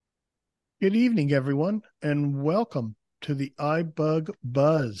Good evening, everyone, and welcome to the iBUG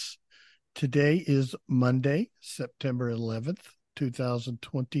Buzz. Today is Monday, September 11th,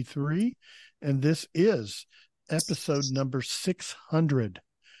 2023, and this is episode number 600.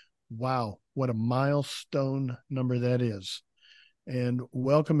 Wow, what a milestone number that is. And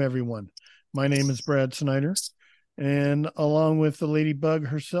welcome, everyone. My name is Brad Snyder, and along with the Ladybug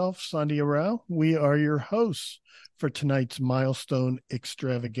herself, Sandhya Rao, we are your hosts for tonight's milestone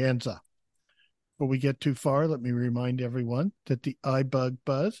extravaganza. Before we get too far, let me remind everyone that the iBUG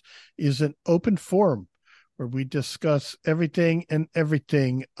Buzz is an open forum where we discuss everything and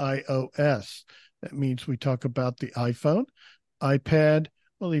everything iOS. That means we talk about the iPhone, iPad.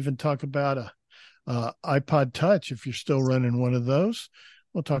 We'll even talk about a iPod Touch if you're still running one of those.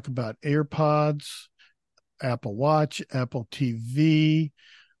 We'll talk about AirPods, Apple Watch, Apple TV.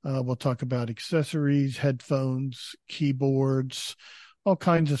 We'll talk about accessories, headphones, keyboards, all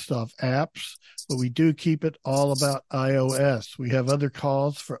kinds of stuff, apps, but we do keep it all about iOS. We have other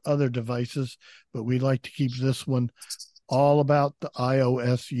calls for other devices, but we like to keep this one all about the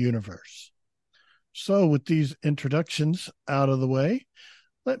iOS universe. So with these introductions out of the way,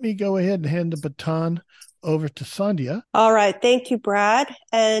 let me go ahead and hand the baton over to Sandhya. All right. Thank you, Brad.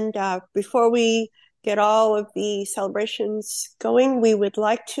 And before we get all of the celebrations going, we would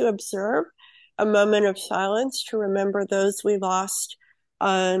like to observe a moment of silence to remember those we lost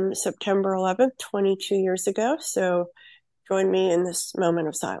on September 11th, 22 years ago. So join me in this moment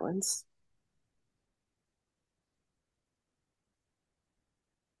of silence.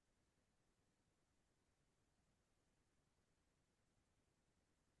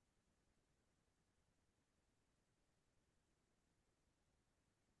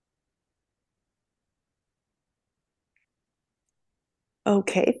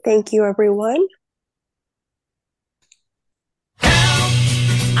 Okay, thank you, everyone.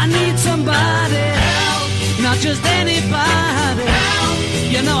 I need somebody help, not just anybody help.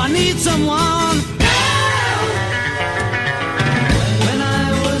 You know I need someone help. When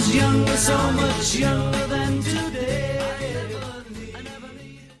I was younger, so much younger than today, I never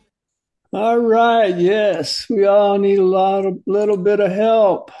needed. All right, yes, we all need little bit of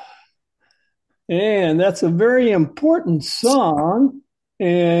help. And that's a very important song.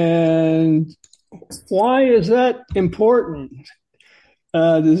 And why is that important?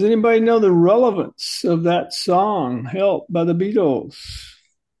 Does anybody know the relevance of that song, Help by the Beatles,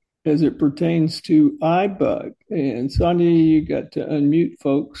 as it pertains to iBUG? And Sandhya, you got to unmute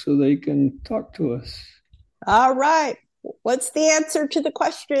folks so they can talk to us. All right. What's the answer to the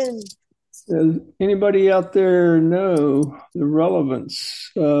question? Does anybody out there know the relevance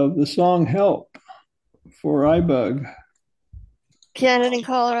of the song Help for iBUG? Janet in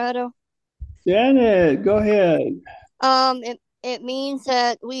Colorado. Janet, go ahead. It means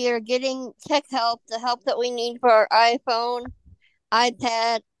that we are getting tech help, the help that we need for our iPhone,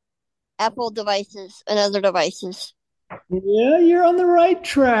 iPad, Apple devices, and other devices. Yeah, you're on the right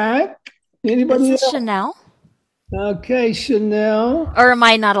track. Anybody This is else? Chanel. Okay, Chanel. Or am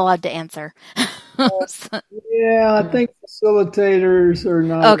I not allowed to answer? Yeah, I think facilitators are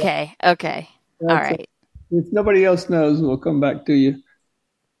not. Okay. All right. If nobody else knows, we'll come back to you.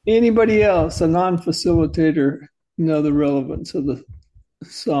 Anybody else, a non-facilitator, know the relevance of the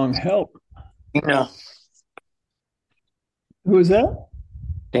song Help? Dana. Who is that?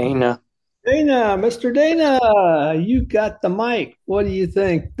 Dana. Dana, Mr. Dana, you got the mic. What do you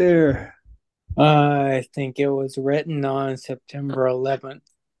think there? I think it was written on September 11th.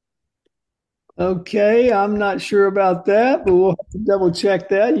 Okay, I'm not sure about that, but we'll have to double check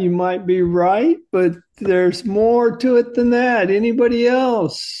that. You might be right, but there's more to it than that. Anybody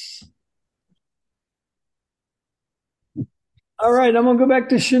else? All right, I'm going to go back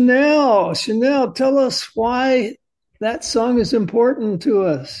to Chanel. Chanel, tell us why that song is important to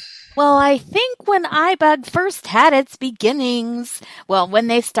us. Well, I think when iBUG first had its beginnings, when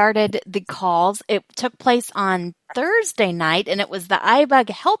they started the calls, it took place on Thursday night, and it was the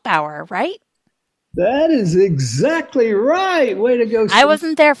iBUG Help Hour, right? That is exactly right. Way to go, Chanel. I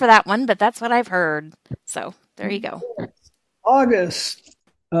wasn't there for that one, but that's what I've heard. So there you go. August,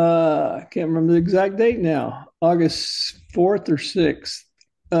 I can't remember the exact date now, August 4th or 6th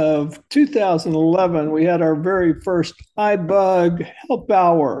of 2011, we had our very first iBUG Help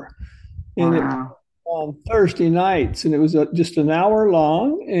Hour. And it was on Thursday nights, and it was just an hour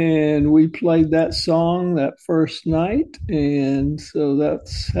long, and we played that song that first night, and so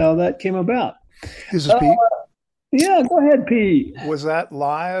that's how that came about. This is Pete. Yeah, go ahead, Pete. Was that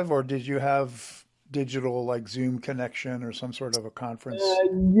live, or did you have digital, like Zoom connection or some sort of a conference?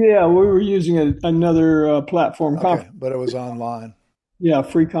 Yeah, we were using another platform. Okay, but it was online. Yeah,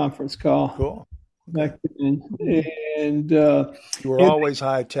 free conference call. Cool. Back then. And you were always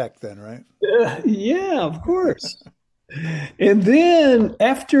high tech then, right? Yeah, of course. And then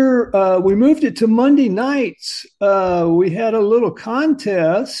after we moved it to Monday nights, we had a little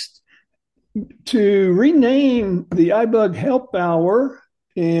contest to rename the iBUG Help Hour,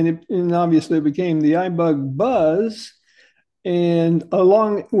 and obviously it became the iBUG Buzz. And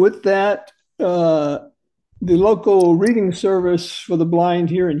along with that, the local reading service for the blind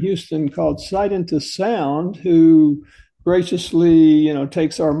here in Houston called Sight into Sound, who graciously,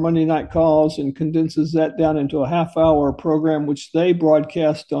 takes our Monday night calls and condenses that down into a half-hour program, which they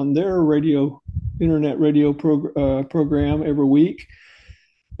broadcast on their internet radio program every week.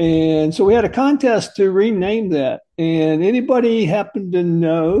 And so we had a contest to rename that. And anybody happen to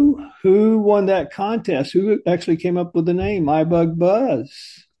know who won that contest? Who actually came up with the name iBUG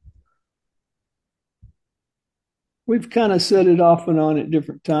Buzz? We've kind of said it off and on at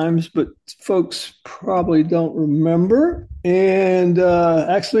different times, but folks probably don't remember. And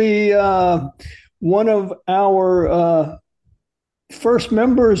actually, one of our first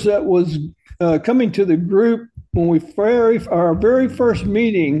members that was coming to the group when our very first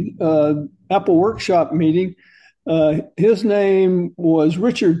meeting, Apple Workshop meeting, his name was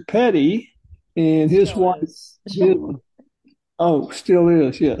Richard Petty, and his wife, still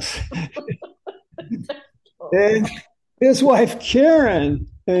is, yes. And his wife, Karen,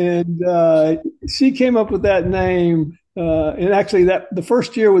 and she came up with that name. And actually, the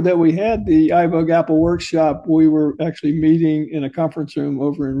first year that we had the iBUG Apple Workshop, we were actually meeting in a conference room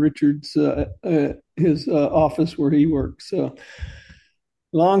over in Richard's his office where he works. So,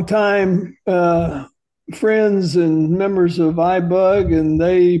 longtime friends and members of iBUG, and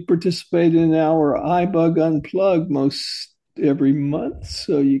they participate in our iBUG Unplugged most every month,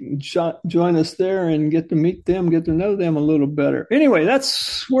 so you can join us there and get to meet them, get to know them a little better. Anyway,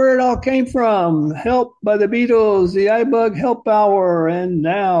 that's where it all came from. Help by the Beatles, the iBUG Help Hour, and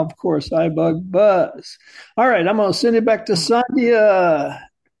now, of course, iBUG Buzz. All right, I'm going to send it back to Sandhya.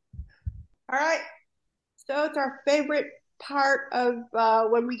 All right. So it's our favorite part of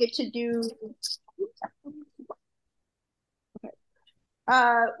when we get to do...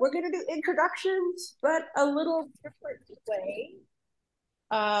 we're going to do introductions, but a little different way.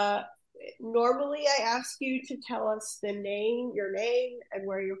 Normally, I ask you to tell us your name, and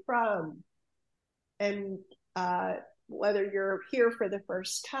where you're from, and whether you're here for the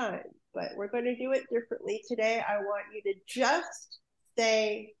first time. But we're going to do it differently today. I want you to just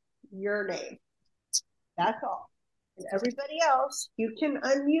say your name. That's all. And everybody else, you can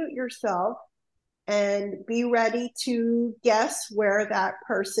unmute yourself and be ready to guess where that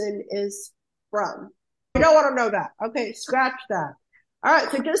person is from. You don't want to know that. Okay, scratch that. All right,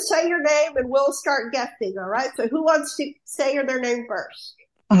 so just say your name and we'll start guessing, all right? So who wants to say their name first?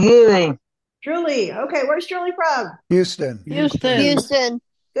 Julie. Julie. Okay, where's Julie from? Houston.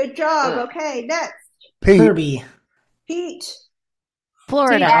 Good job. Okay, next. Pete. Herbie. Pete.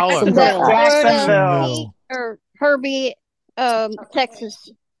 Florida. Jacksonville. Or Herbie,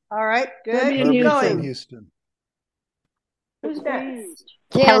 Texas. All right, good. Herbie Keep going. from Houston. Who's next?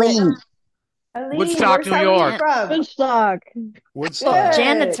 Janet. Eileen, Woodstock, where's New Eileen York. from? Woodstock.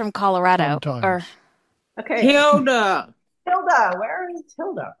 Janet's from Colorado. Sometimes. Okay. Hilda. Where is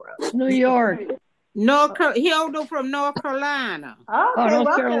Hilda from? New York. Hilda from North Carolina. Okay, North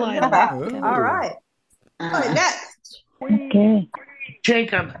welcome, Carolina. Hilda. All right. Next. Okay.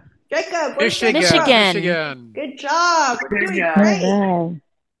 Jacob. Where's Jacob from? Michigan. Good job. We're doing great.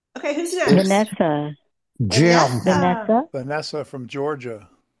 Okay, who's next? Vanessa. Vanessa from Georgia.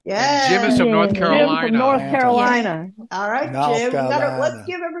 Yeah. Jim is from North Carolina. All right, North Jim. Carolina. Let's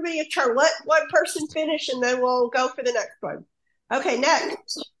give everybody a turn. Let one person finish, and then we'll go for the next one. Okay,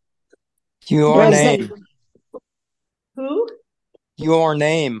 next. Your name. Who? Your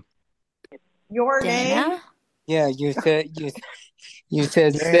name. Your name? Dana? Yeah, you said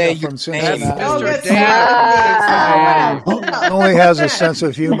Dana say from your Cincinnati. name. Oh, Mr. good. Dan. Only has a sense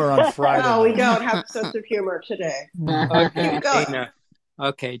of humor on Friday. No, we don't have a sense of humor today. Okay, Keep going. Dana.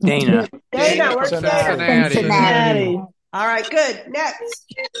 Okay, Dana. Dana, where's Dana? Cincinnati. All right, good.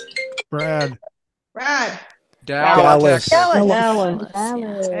 Next. Brad. Dallas.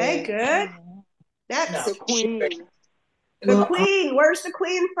 Dallas. Okay, good. Next. The Queen. Where's the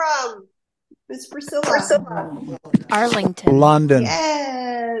Queen from? Miss Priscilla. Arlington. London.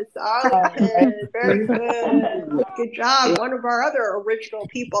 Yes, Arlington. Very good. Good job. One of our other original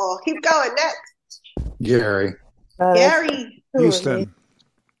people. Keep going. Next. Gary. Gary. Houston.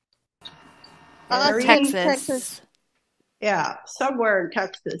 Texas. Yeah, somewhere in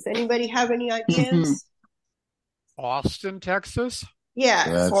Texas. Anybody have any ideas? Austin, Texas. Yes.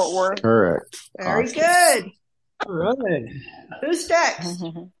 That's Fort Worth. correct. Very Awesome. good. All right. Who's next?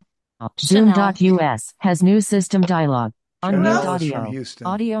 Zoom.us has new system dialog. Unmute Chanel is from audio. Houston.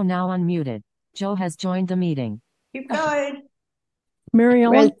 Audio now unmuted. Joe has joined the meeting. Keep going. Mary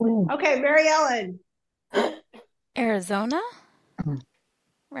Ellen? Okay, Mary Ellen. Arizona?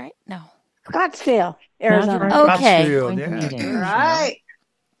 Right? No. Scottsdale, Arizona. Okay. Scottsdale, Joined the yeah. meeting. All right.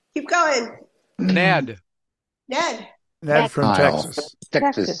 Keep going. Ned. Ned. Ned from Kyle. Texas.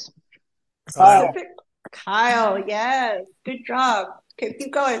 Texas. Kyle. Pacific. Kyle, yes. Good job. Okay,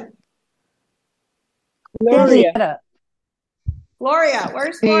 keep going. Gloria. Gloria.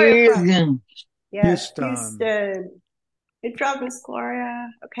 Where's Gloria from? Houston. Yes, Houston. Houston. Good job, Miss Gloria.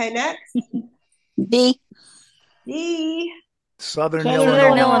 Okay, next. D. D. Southern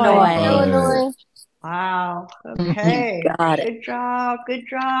Southern Illinois. Illinois. Wow. Okay. Got it. Good job. Good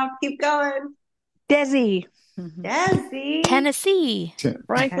job. Keep going. Desi. Desi. Tennessee.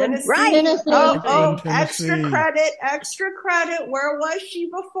 Franklin. Tennessee. Right. Tennessee. Oh, Tennessee. extra credit. Extra credit. Where was she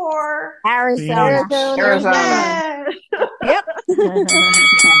before? Arizona. Arizona. Yes. Yep.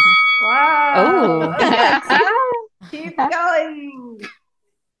 Wow. Oh. Keep going.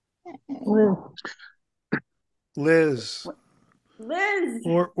 Liz. Liz.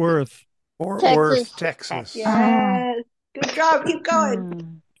 Fort Worth. Fort Texas. Worth, Texas. Yes. Good job. Keep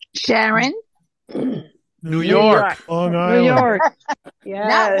going. Sharon. New York. Long New Island. York. Yes.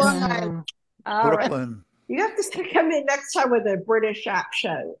 Not Long Island. All right. Brooklyn. You have to come in next time with a British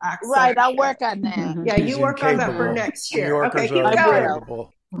accent. Right, I'll work on that. Yeah, you work on that for next New year. Okay, Yorkers keep are going.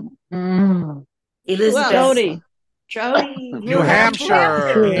 incredible. Elizabeth. Jody. Jody. New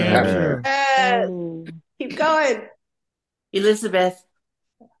Hampshire. New Hampshire. Yes. Keep going. Elizabeth.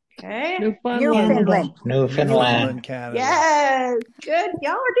 Okay. Newfoundland. Newfoundland. Canada. Yes. Good.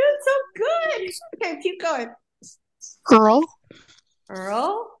 Y'all are doing so good. Okay, keep going. Earl.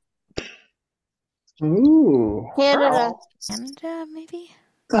 Earl. Ooh. Canada. Canada, maybe?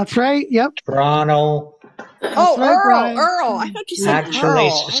 That's right. Yep. Toronto. Oh, right, Earl. Brian. Earl. I thought you said Actually, Earl.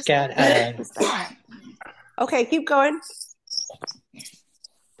 Saskatchewan. Okay, keep going.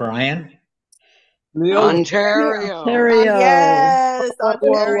 Brian. Ontario. Yes.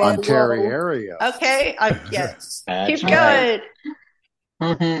 Ontario. Ontario. Okay. Yes. That's Keep right.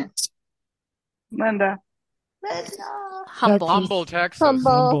 going. Linda. Humble. Humble, Texas.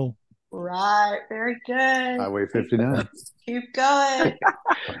 Humble. Right. Very good. Highway 59. Keep going.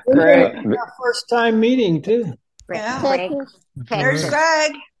 Great. Our first time meeting, too. Yeah. Texas. There's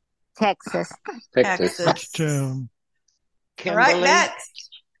Greg. Texas. Texas. Town. All right, next.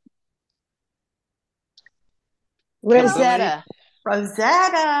 Rosetta.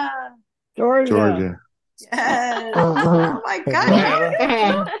 Rosetta. Georgia. Yes. Oh my God.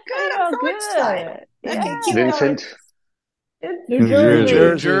 Good. I'm so excited. Okay, keep Vincent. going. New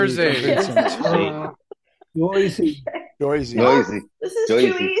Jersey. Jersey. Vincent. Boise. Joyzy. Noisy. This is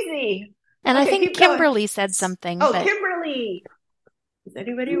Joyzy. too easy. And I Okay, think keep going. Kimberly said something. Oh, but Kimberly. Does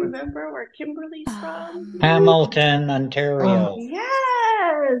anybody remember where Kimberly's from? Hamilton, Ontario.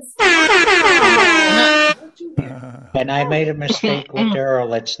 Yes. And I made a mistake with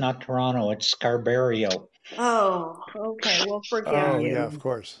Daryl. It's not Toronto, it's Scarborough. Oh, okay. We'll forgive Oh, you. yeah, of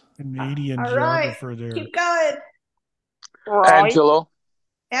course. Canadian All right. geographer there. Keep going. Angelo.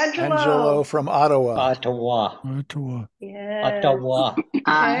 Angelo from Ottawa. Ottawa. Ottawa. Yes. Ottawa.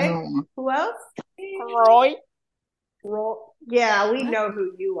 Okay. Who else? Roy. Yeah, we know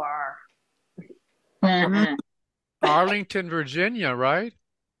who you are. Arlington, Virginia, right?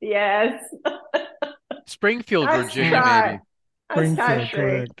 Yes. Springfield, Nice Virginia, try. maybe. Nice Springfield, try, Shree.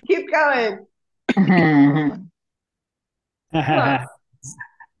 correct. Keep going.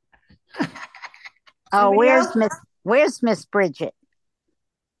 Oh, Anybody else? where's Miss Bridget?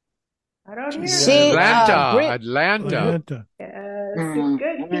 I don't hear See, you. Atlanta. Atlanta. Yes. Good.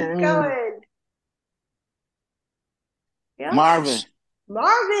 Keep going. Yeah. Marvin.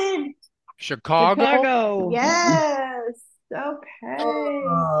 Marvin. Chicago. Yes. Okay.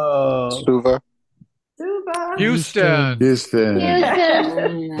 Suva. Suba. Houston. Houston.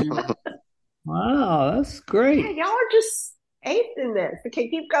 Wow, that's Yeah, great. y'all are just eighth in this. Okay,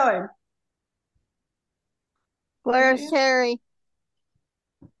 keep going. Where's Terry?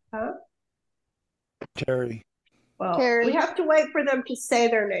 Huh? Terry. Well, Terry. we have to wait for them to say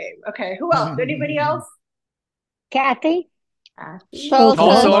their name. Okay, who else? Anybody else? Kathy.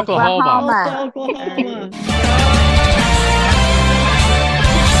 Tulsa, Oklahoma. Oklahoma.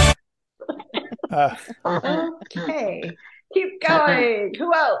 Okay, keep going.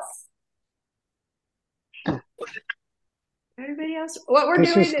 Who else? Anybody else? What we're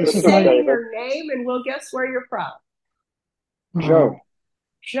doing is saying your name and we'll guess where you're from. Joe.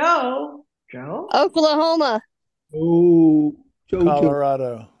 Joe. Oklahoma. Oh, Joe.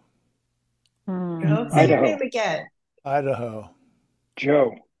 Colorado. Joe. Say your name again. Idaho.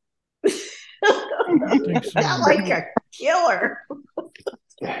 Joe. You sound like a killer.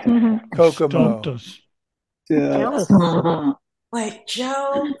 Kokomo. Yeah. Wait,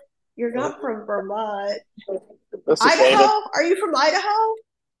 Joe, you're not from Vermont. This is Idaho? David. Are you from Idaho?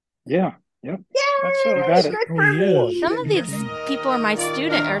 Yeah. Yep. That's all Yay! right. Good for me. Some of these people are my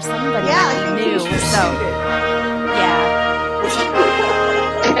student or somebody Yeah, I might think be new. he's your So, yeah.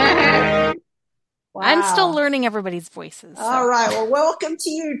 Wow. I'm still learning everybody's voices. So. All right. Well, welcome to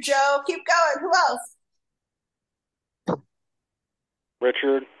you, Joe. Keep going. Who else?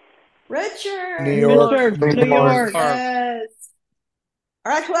 Richard. New York. New York. Yes.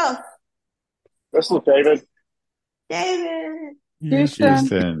 All right. Who else? This is David. David.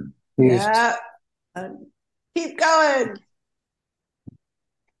 Houston. Yeah. Keep going.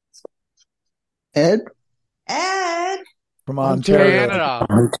 Ed. From Ontario. Canada.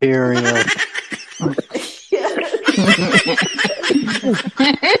 Ontario.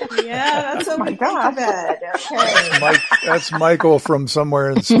 Yeah, that's what we think of it. Okay. That's Michael from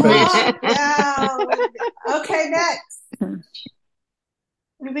somewhere in space. Yeah. Okay, next.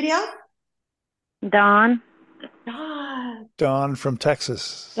 Anybody else? Don. Don from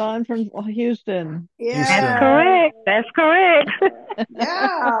Texas. Don from Houston. Yeah. That's correct.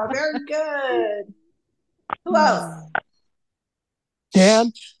 Yeah, very good. Who else?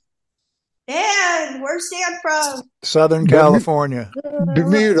 Dan. Dan. Where's Dan from? Southern California.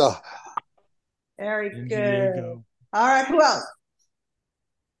 Bermuda. Very good. All right, who else?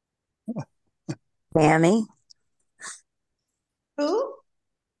 Tammy. Who?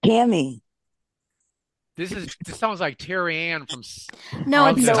 Tammy. This sounds like Terry Ann from. No,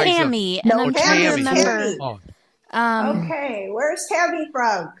 it's Austin. Tammy. And I'm trying to remember. Oh. Okay, where's Tammy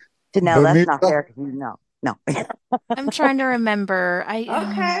from? No, that's not fair because you know. No. I'm trying to remember.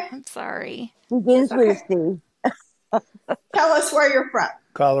 Okay. I'm sorry. Begins with a C. Tell us where you're from.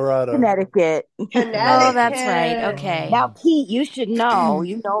 Colorado. Connecticut. Oh, that's right. Okay. Now, Pete, you should know.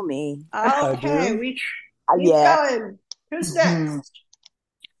 You know me. Okay, we keep yeah. going. Who's next?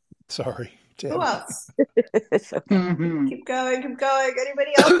 Sorry. Who else? Keep going, keep going.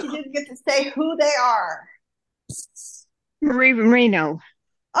 Anybody else who didn't get to say who they are? Marie Marino.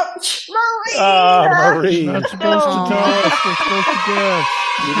 Oh, Marie! Marie. Not supposed to tell us. We're supposed to guess.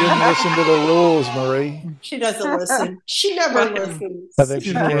 You didn't listen to the rules, Marie. She doesn't listen. She never listens. I think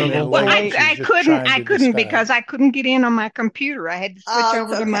she came in Well, late. I couldn't because I couldn't get in on my computer. I had to switch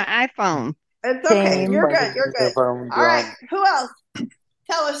over to my iPhone. It's okay. You're good. You're good. All right. Who else?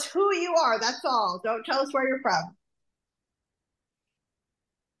 Tell us who you are. That's all. Don't tell us where you're from.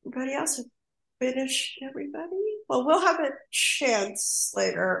 Anybody else? Finished everybody? Well, we'll have a chance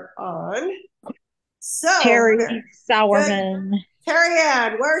later on. So Terry Sauerman. Terry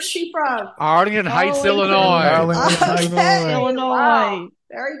Ann, where's she from? Arlington Heights, Illinois. Illinois. Wow.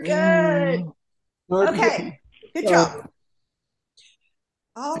 Very good. Okay. Good job.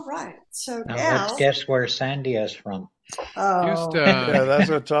 All right. So now let's guess where Sandhya is from. Houston. Yeah, that's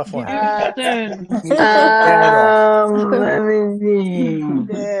a tough one. Let me see.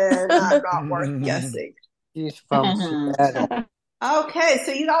 Not worth guessing. He's from Seattle. Okay,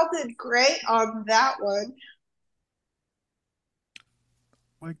 so you all did great on that one.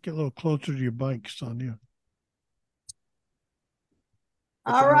 Might get a little closer to your bike, Sandhya.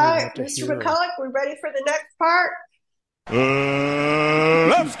 All right, Mr. McCulloch, we ready for the next part?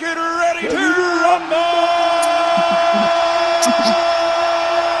 Let's get ready to rumble!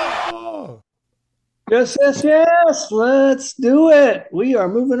 Yes. Let's do it. We are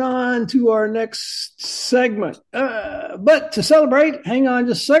moving on to our next segment. But to celebrate, hang on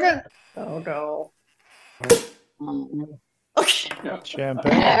just a second. Oh, no. Champagne.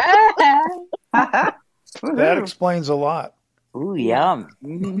 That explains a lot. Ooh, yum.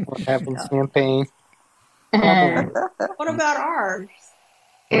 Having champagne. What about ours?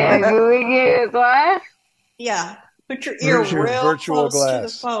 What? Yeah, put your ear Here's your real virtual close to the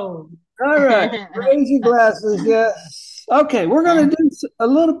glass. phone. All right. Raise your glasses. Yes. Okay. We're going to do a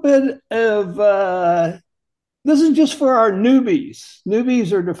little bit of, this is just for our newbies.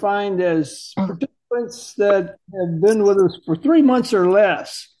 Newbies are defined as participants that have been with us for 3 months or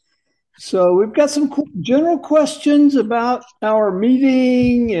less. So we've got some general questions about our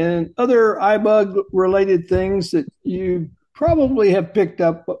meeting and other iBUG related things that you probably have picked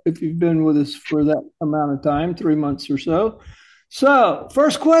up if you've been with us for that amount of time, 3 months or so. So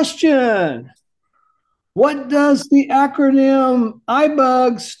first question, what does the acronym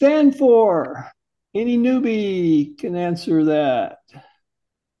iBUG stand for? Any newbie can answer that.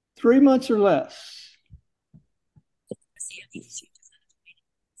 3 months or less.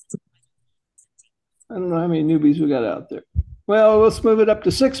 I don't know how many newbies we got out there. Well, let's move it up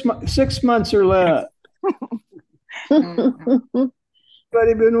to 6 months or less. Anybody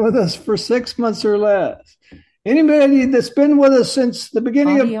been with us for 6 months or less? Anybody that's been with us since the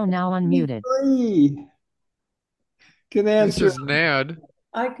beginning Audio of now unmuted. can answer. This is Ned.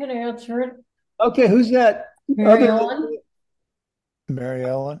 I can answer it. Okay, who's that? Mary Ellen. Mary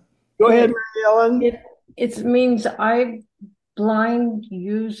Ellen. Go ahead, Mary Ellen. It means blind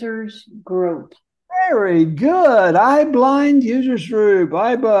users group. Very good. Blind users group,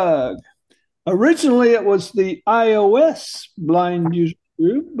 iBUG. Originally, it was the iOS blind user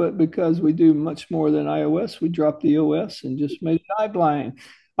group, but because we do much more than iOS, we dropped the OS and just made it iBlind.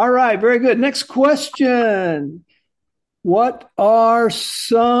 All right, very good. Next question. What are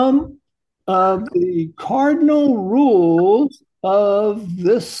some of the cardinal rules of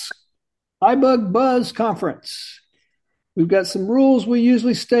this iBUG Buzz conference? We've got some rules we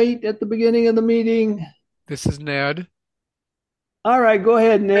usually state at the beginning of the meeting. This is Ned. All right, go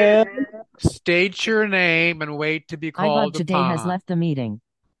ahead, Ned. State your name and wait to be called iBUG today upon. has left the meeting.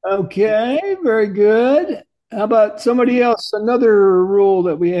 Okay, very good. How about somebody else? Another rule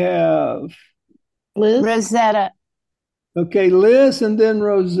that we have. Liz? Rosetta. Okay, Liz and then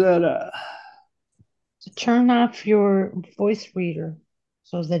Rosetta. To turn off your voice reader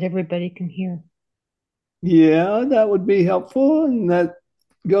so that everybody can hear. Yeah, that would be helpful. And that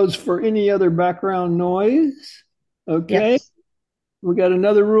goes for any other background noise. Okay. Yes. We got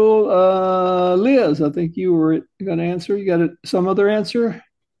another rule. Liz, I think you were going to answer. You got some other answer?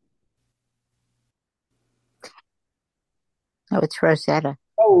 Oh, it's Rosetta.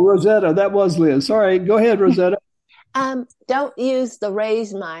 Oh, Rosetta. That was Liz. All right, go ahead, Rosetta. Don't use the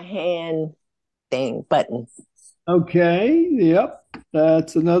raise my hand button. Okay, yep,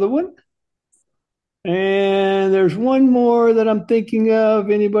 that's another one. And there's one more that I'm thinking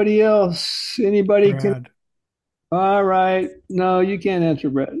of. Anybody else? Anybody Brad. can? All right. No, you can't answer,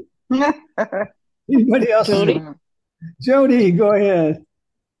 Brad. Anybody else? Jody, go ahead.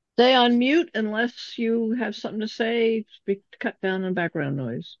 Stay on mute unless you have something to say. Speak, cut down on background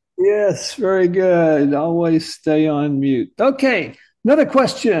noise. Yes, very good. Always stay on mute. Okay, another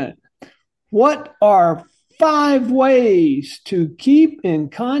question. What are 5 ways to keep in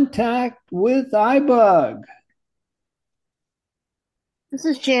contact with iBUG? This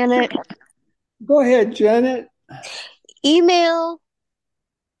is Janet. Go ahead, Janet. Email,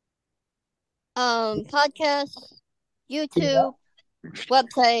 podcast, YouTube,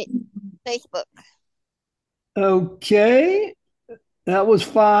 website, Facebook. Okay, that was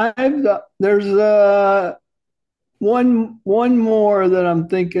 5. There's one more that I'm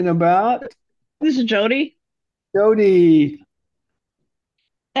thinking about. This is Jody. Jody.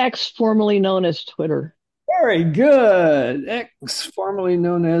 X, formerly known as Twitter. Very good. X, formerly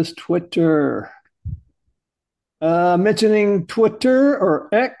known as Twitter. Mentioning Twitter or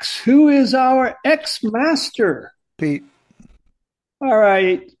X, who is our X master? Pete. All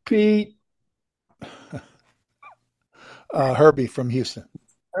right, Pete. Herbie from Houston.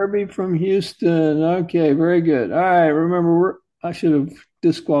 Herbie from Houston. Okay, very good. All right, remember, I should have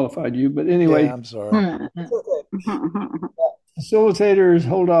disqualified you, but anyway. Yeah, I'm sorry. Facilitators,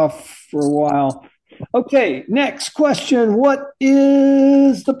 hold off for a while. Okay, next question. What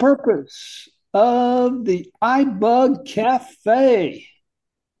is the purpose of the iBUG Cafe?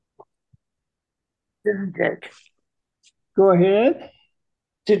 This is Dick. Go ahead.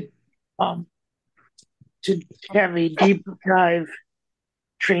 To have a deep dive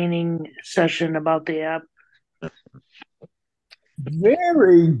training session about the app.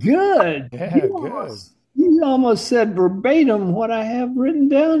 Very good. Yeah, good. You almost said verbatim what I have written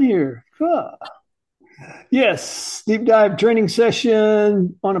down here. Huh. Yes, deep dive training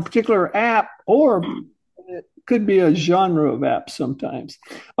session on a particular app, or it could be a genre of apps sometimes.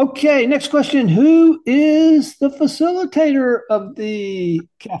 Okay, next question. Who is the facilitator of the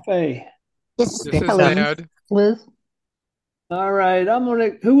cafe? This is Ned. Liz. All right,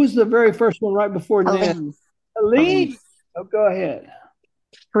 who was the very first one right before Ned? Elise. Oh, go ahead.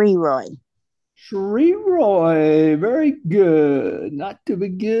 Roy. Roy, very good. Not to be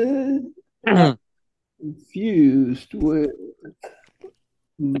good. Confused with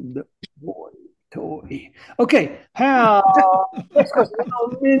the boy toy. Okay, how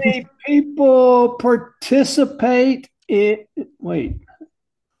many people participate in? Wait,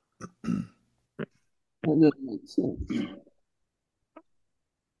 that doesn't make sense.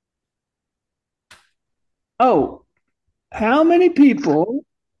 Oh, how many people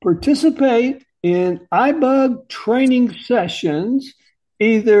participate in iBUG training sessions,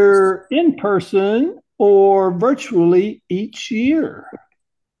 either in person or virtually each year?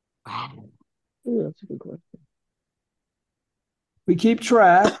 Ooh, that's a good question. We keep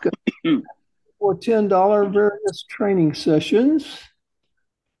track for $10 various training sessions.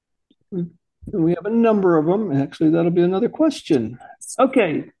 We have a number of them. Actually, that'll be another question.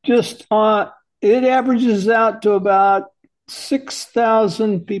 Okay, it averages out to about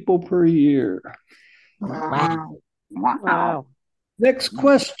 6,000 people per year. Wow. Next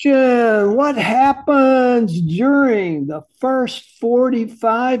question. What happens during the first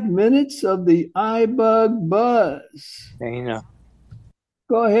 45 minutes of the iBUG buzz? Dana.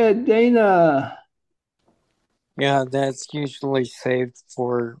 Go ahead, Dana. Yeah, that's usually saved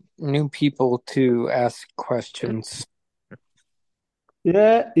for new people to ask questions.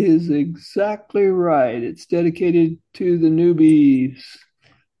 That is exactly right. It's dedicated to the newbies.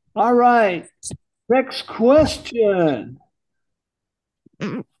 All right. Next question.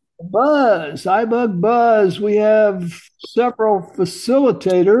 Buzz, iBUG Buzz. We have several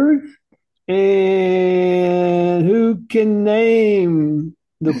facilitators. And who can name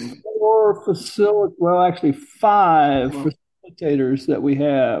the five facilitators that we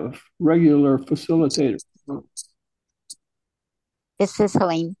have, regular facilitators? This is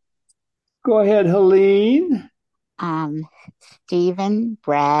Helene. Go ahead, Helene. Stephen,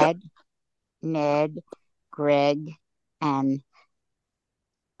 Brad, Ned, Greg, and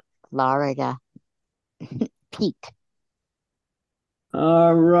Florida. Pete.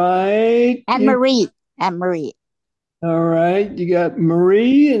 All right. And Marie. All right. You got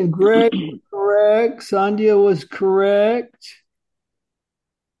Marie and Greg correct. Sandhya was correct.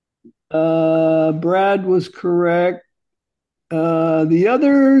 Brad was correct. The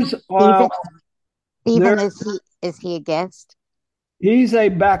others are. Stephen, is he a guest? He's a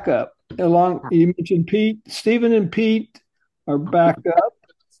backup. You mentioned Pete. Stephen and Pete are backup.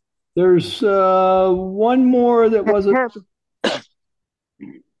 There's one more that wasn't.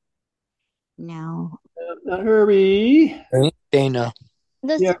 No. Not Herbie. Dana.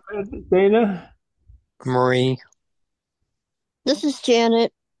 Dana. Marie. This is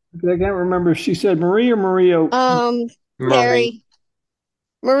Janet. I can't remember if she said Marie or Maria. Mary.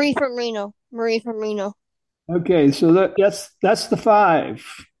 Marie from Reno. Okay, so that's the five.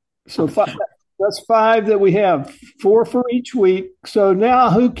 So that's five that we have. 4 for each week. So now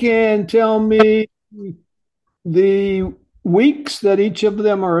who can tell me the weeks that each of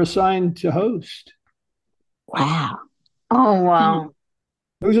them are assigned to host? Wow. Oh, wow.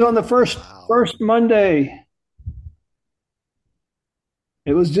 Who's on the first Monday?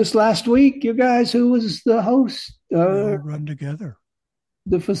 It was just last week, you guys. Who was the host? Run together.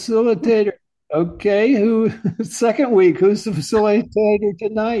 The facilitator. Okay, second week? Who's the facilitator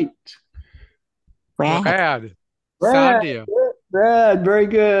tonight? Brad. Sandhya. Brad, very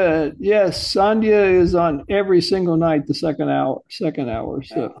good. Yes, Sandhya is on every single night, the second hour.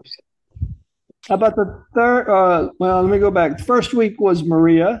 So, how about the third? Let me go back. The first week was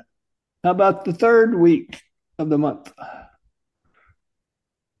Maria. How about the third week of the month?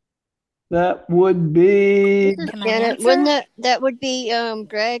 That would be Janet. Wouldn't that would be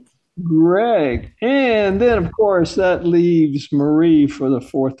Greg? Greg. And then, of course, that leaves Marie for the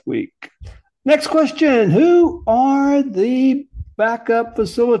fourth week. Next question. Who are the backup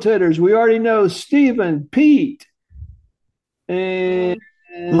facilitators? We already know Stephen, Pete, and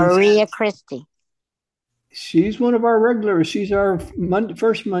Maria Christie. She's one of our regulars. She's our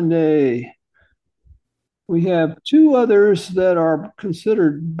first Monday. We have 2 others that are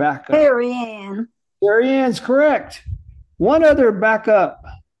considered backup. Terry Ann. Terry Ann's correct. One other backup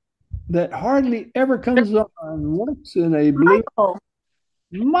that hardly ever comes on once in a blue.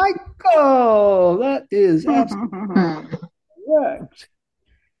 Michael. That is absolutely correct.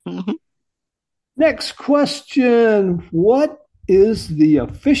 Next question. What is the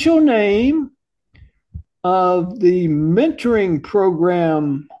official name of the mentoring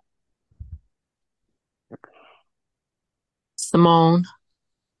program? Simone,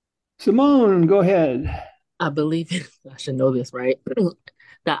 go ahead. I believe I should know this, right? The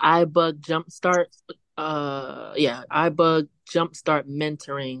iBUG Jumpstart. iBUG Jumpstart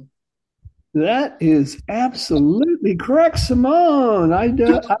Mentoring. That is absolutely correct, Simone.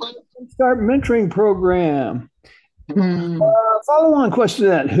 Jumpstart Mentoring Program. Follow-on question to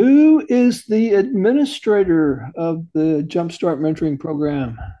that. Who is the administrator of the Jumpstart Mentoring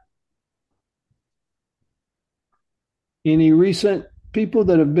Program? Any recent people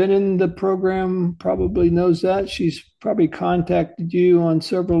that have been in the program probably knows that. She's probably contacted you on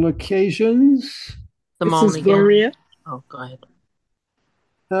several occasions. This is Gloria. Oh, go ahead.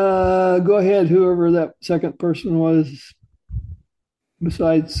 Go ahead, whoever that second person was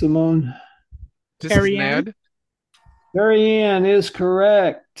besides Simone. This is Ned. Mary Ann is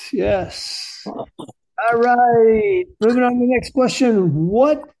correct. Yes. All right. Moving on to the next question.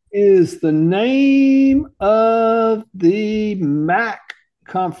 What is the name of the MAC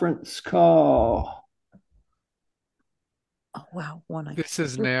conference call? Oh, wow. This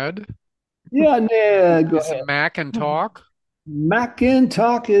is Ned. Yeah, Ned, go Is ahead. it Mac and Talk? Mac and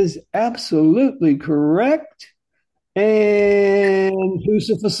Talk is absolutely correct. And who's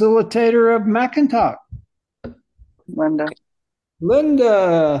the facilitator of Mac and Talk?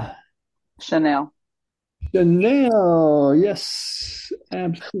 Linda. Chanel. Chanel. Yes,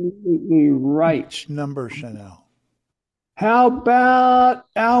 absolutely right. Which number, Chanel? How about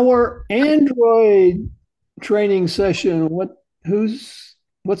our Android training session?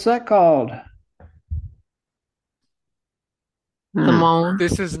 What's that called? Simone.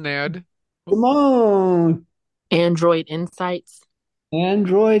 This is Ned. Simone. Android Insights.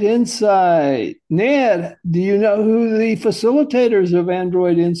 Android Insight. Ned, do you know who the facilitators of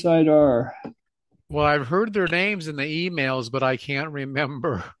Android Insight are? Well, I've heard their names in the emails, but I can't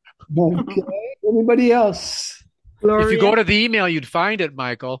remember. Okay. Anybody else? If you go to the email, you'd find it,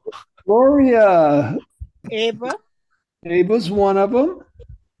 Michael. Gloria. Ava. Ava's one of them.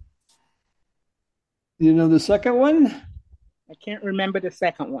 Do you know the second one? I can't remember the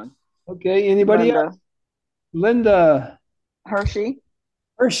second one. Okay. Anybody else? Linda. Hershey.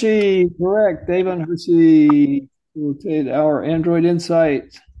 Hershey, correct. Dave and Hershey will take our Android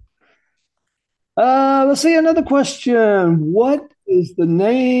Insight. Let's see another question. What is the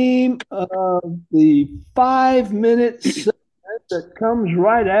name of the 5-minute segment that comes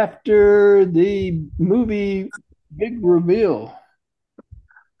right after the movie Big Reveal?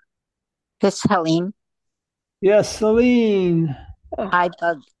 This Helene. Yes, Celine.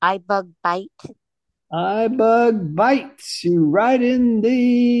 iBUG Byte. iBUG Bytes. You right in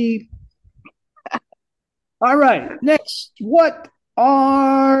the. All right. Next, what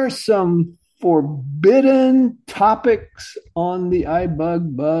are some forbidden topics on the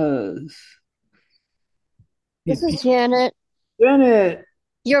iBUG Buzz? This is Janet. Janet.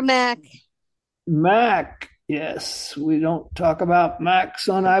 You're Mac. Mac. Yes, we don't talk about Macs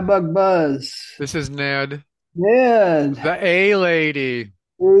on iBUG Buzz. This is Ned. Ned. The A lady.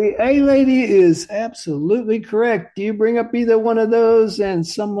 The A lady is absolutely correct. You bring up either one of those and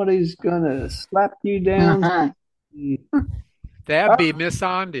somebody's going to slap you down. That'd be Miss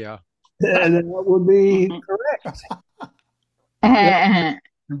Sandhya. That would be correct.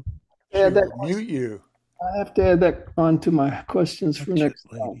 Mute you. I have to add that onto my questions for next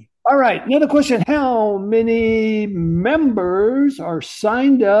time. All right, another question. How many members are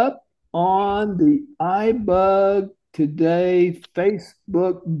signed up on the iBUG Today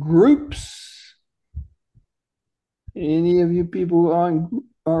Facebook groups? Any of you people on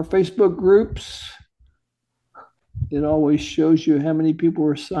our Facebook groups? It always shows you how many people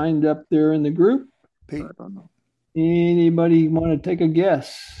are signed up there in the group. Pete. I don't know. Anybody want to take a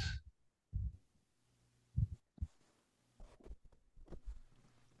guess?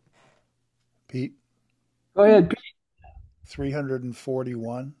 Pete. Go ahead, Pete.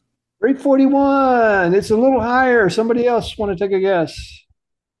 341. 341. It's a little higher. Somebody else want to take a guess?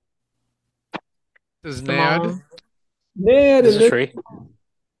 This is Ned. Ned. This is Shree.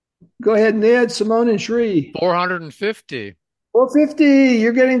 Go ahead, Ned, Simone, and Shree. 450. 450.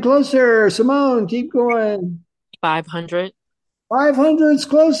 You're getting closer. Simone, keep going. 500. 500's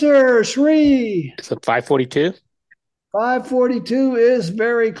closer. Shree. It's a 542. 542 is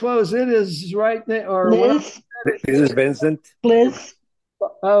very close. It is right there. Or Liz? This is Vincent. Liz?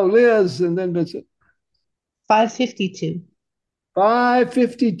 Oh, Liz, and then Vincent. 552.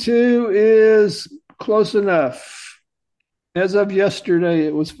 552 is close enough. As of yesterday,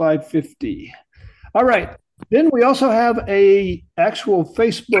 it was 550. All right. Then we also have a actual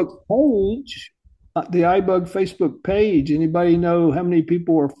Facebook page, the iBUG Facebook page. Anybody know how many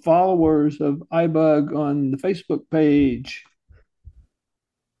people are followers of iBUG on the Facebook page?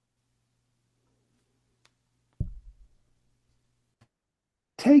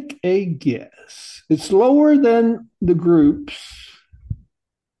 Take a guess. It's lower than the groups.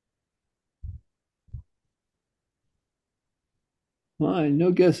 Fine,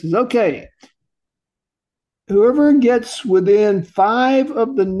 no guesses. Okay. Whoever gets within 5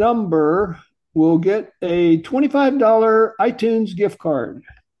 of the number will get a $25 iTunes gift card.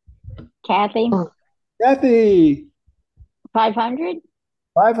 Kathy. Kathy. 500.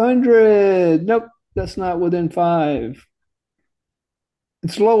 500. Nope, that's not within 5.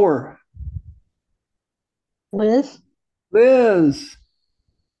 It's lower. Liz? Liz.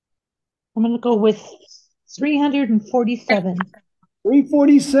 I'm going to go with 347.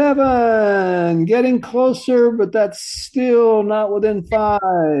 347, getting closer, but that's still not within 5.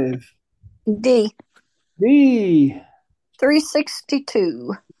 D. D.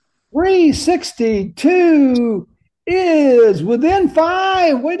 362. 362 is within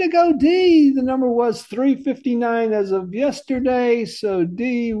 5. Way to go, D. The number was 359 as of yesterday. So,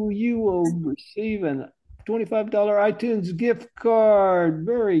 D, you will receive a $25 iTunes gift card.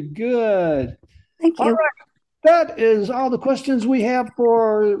 Very good. Thank you. All right. That is all the questions we have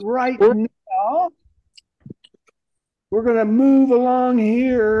for right now. We're going to move along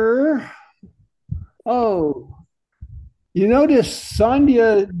here. Oh, you notice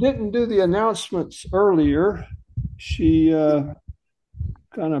Sandhya didn't do the announcements earlier. She kind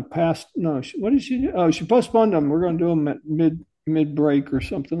of passed. No, what did she do? Oh, she postponed them. We're going to do them at mid break or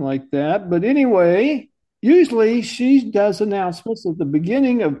something like that. But anyway, usually she does announcements at the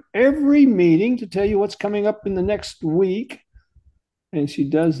beginning of every meeting to tell you what's coming up in the next week. And she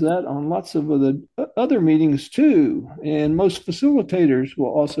does that on lots of other meetings too. And most facilitators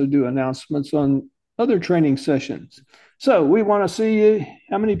will also do announcements on other training sessions. So we want to see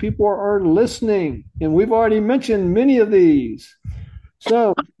how many people are listening. And we've already mentioned many of these.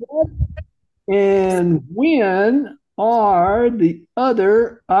 So, and when are the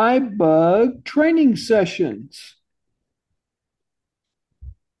other iBUG training sessions?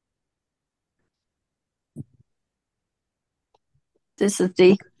 This is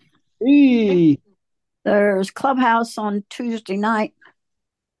D. E. There's Clubhouse on Tuesday night.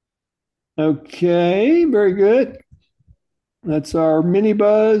 Okay, very good. That's our mini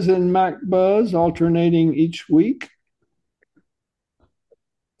buzz and Mac buzz alternating each week.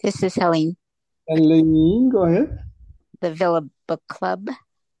 This is Helene. Helene, go ahead. The Villa Book Club.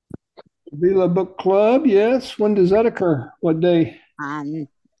 Villa Book Club, yes. When does that occur? What day?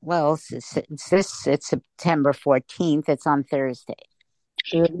 Well, it's September 14th. It's on Thursday.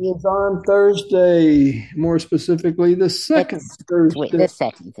 It is on Thursday, more specifically the second Thursday. The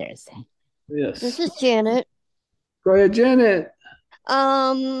second Thursday. Yes. This is Janet. Go ahead, Janet.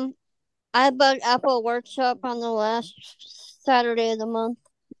 iBUG Apple Workshop on the last Saturday of the month.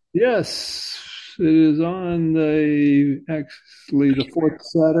 Yes, it is on the fourth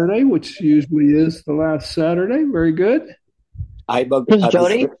Saturday, which usually is the last Saturday. Very good. iBUG.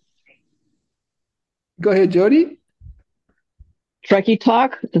 Jody. Go ahead, Jody. Trekkie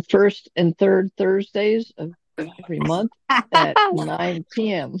Talk, the first and third Thursdays of every month at 9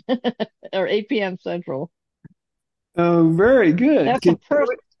 p.m. or 8 p.m. Central. Oh, very good.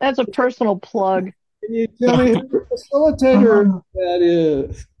 That's a personal plug. Can you tell me who the facilitator that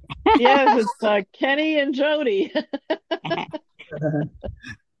is? Yes, it's Kenny and Jody.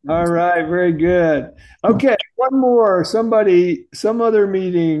 All right, very good. Okay, one more. Some other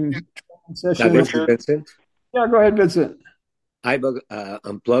meeting session. Vincent. Yeah, go ahead, Vincent. iBUG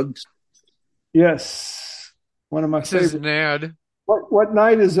Unplugged. Yes, one of my This is favorites. Ned. What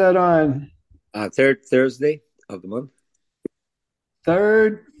night is that on? Third Thursday of the month.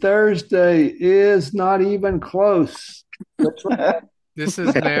 Third Thursday is not even close. That's right. This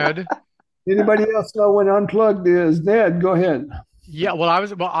is Ned. Anybody else know when Unplugged is? Ned, go ahead. Yeah,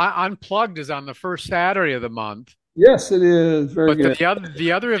 Unplugged is on the first Saturday of the month. Yes, it is. Very good. But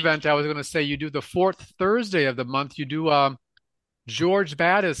the other event I was going to say, you do the fourth Thursday of the month. You do George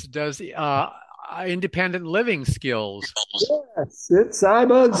Battis does independent living skills. Yes, it's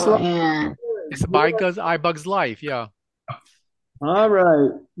iBUG's Life. It's iBUG's Life, yeah. All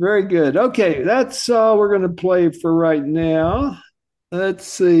right, very good. Okay, that's all we're going to play for right now. Let's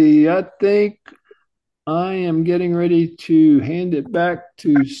see. I think I am getting ready to hand it back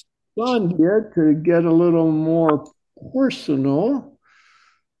to Sandhya to get a little more personal.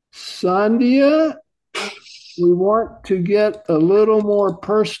 Sandhya, we want to get a little more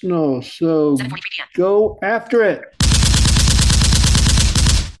personal, so go after it.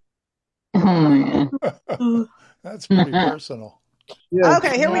 That's pretty personal. Yes.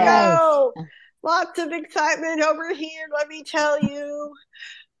 Okay, here we go. Lots of excitement over here, let me tell you.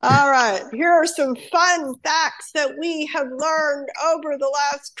 All right, here are some fun facts that we have learned over the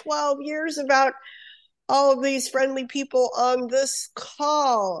last 12 years about all of these friendly people on this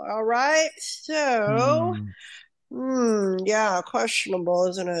call. All right, so, yeah, questionable,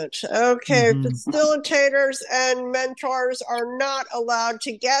 isn't it? Okay, facilitators and mentors are not allowed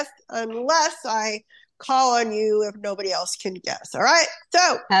to guess unless I call on you if nobody else can guess. All right,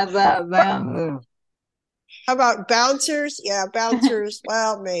 so How about bouncers? how about bouncers? Yeah, bouncers.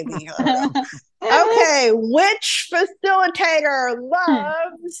 Well, maybe. I don't know. Okay, which facilitator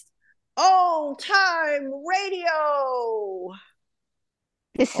loves old time radio?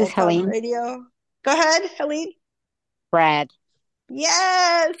 This All is Talk Helene. Radio. Go ahead, Helene. Brad.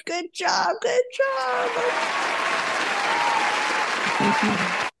 Yes, good job, good job.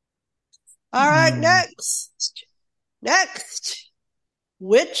 All right, next.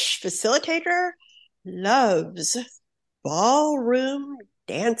 Which facilitator loves ballroom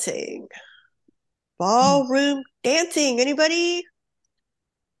dancing? Ballroom dancing, anybody?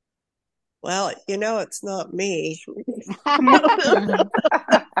 Well, it's not me. So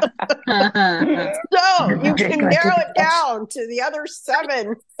you can narrow it down to the other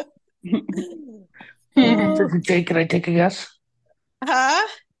 7. Jake, can I take a guess? Huh?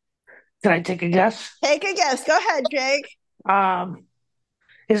 Can I take a guess? Take a guess. Go ahead, Jake.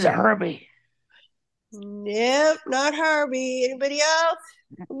 Is it Herbie? Nope, not Herbie. Anybody else?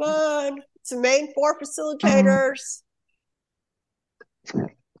 Come on. It's the main 4 facilitators.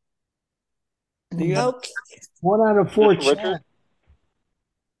 Okay. 1 out of 4. Richard?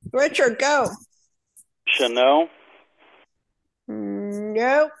 Richard, go. Chanel?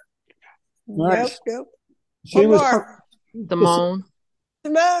 Nope. Nice. Nope. She was more. Simone.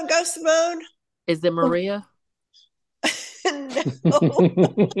 Simone, go Simone. Is it Maria? No.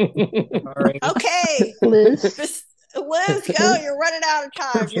 Sorry. Okay. Liz. Liz, go. You're running out of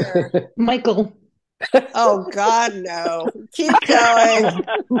time here. Michael. Oh, God, no. Keep going.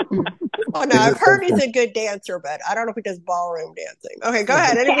 Oh, no, I've heard he's a good dancer, but I don't know if he does ballroom dancing. Okay, go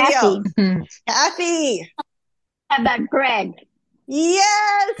ahead. Anybody else? Kathy. How about Greg?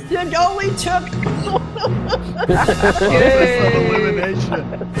 Yes, it only took elimination.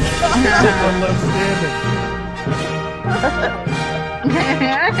 One left standing.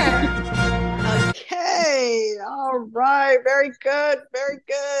 Okay, all right, very good.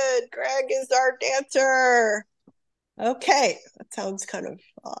 Greg is our dancer. Okay, that sounds kind of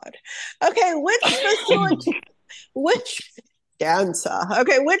odd. Okay, which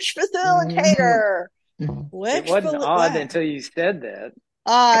facilitator? It wasn't odd until you said that.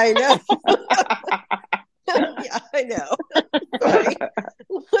 I know. Yeah, I know. Sorry.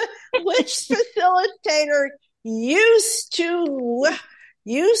 Which facilitator used to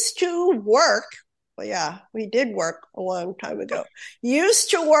work? Well, yeah, we did work a long time ago.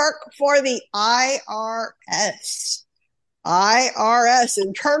 Used to work for the IRS. IRS,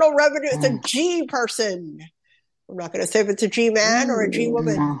 Internal Revenue. It's a G person. I'm not going to say if it's a G man or a G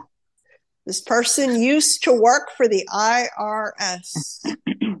woman. This person used to work for the IRS.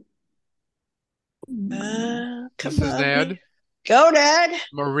 This is Ned. Go, Ned.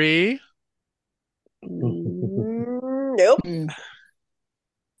 Marie. Nope.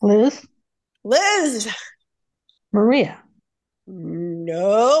 Liz. Maria.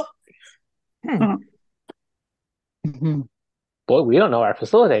 Nope. Boy, we don't know our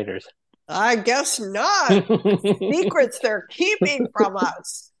facilitators. I guess not. Secrets they're keeping from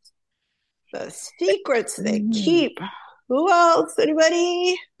us. The secrets they keep. Who else?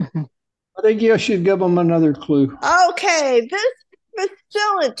 Anybody? I think you should give them another clue. Okay, this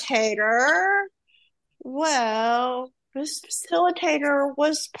facilitator, this facilitator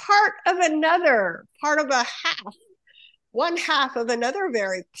was one half of another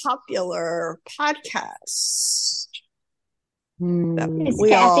very popular podcast. It's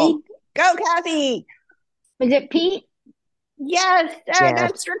Kathy. Go, Kathy. Is it Pete? Yes,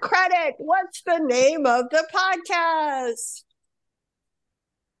 extra credit. What's the name of the podcast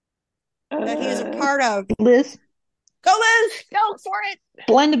that he's a part of? Liz. Go, Liz. Go for it.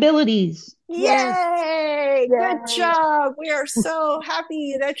 Blind Abilities. Yay. Good job. We are so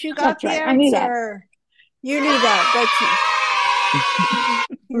happy that you got the answer. I knew that. You knew that.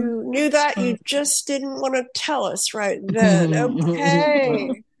 You knew that. You just didn't want to tell us right then.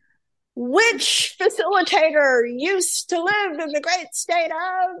 Okay. Which facilitator used to live in the great state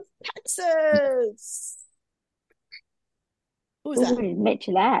of Texas? Who's that? Who would admit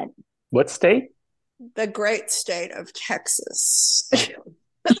to that? What state? The great state of Texas.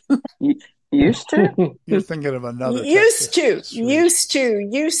 Used to? You're thinking of another. Used to.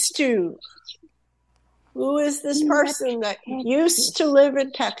 Who is this person that used to live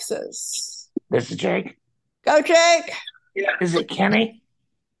in Texas? This is Jake. Go, Jake. Is it Kenny?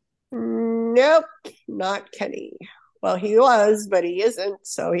 Nope, not Kenny. Well, he was, but he isn't,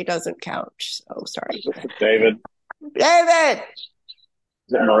 so he doesn't count. So sorry. David. David.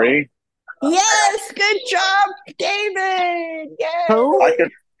 Is it Marie? Yes, good job, David. Yay. Who? I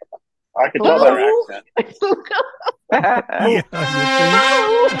could tell by her accent.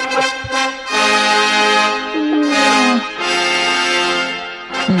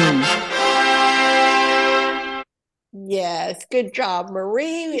 Yes, good job.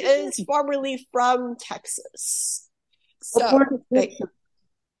 Marie is formerly from Texas. So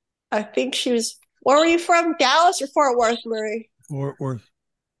I think she was. Where were you from? Dallas or Fort Worth, Marie? Fort Worth.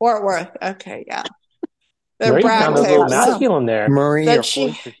 Fort Worth. Okay, yeah. Then Marie Brad sounded a little masculine there. Marie, Then your she-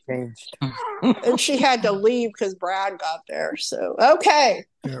 voice has changed. And she had to leave because Brad got there. So okay.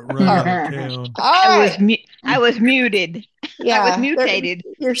 Got run out of town. All right. I was muted. Yeah, I was mutated.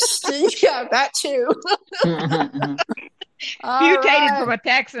 You're yeah, that too. All Mutated right. from a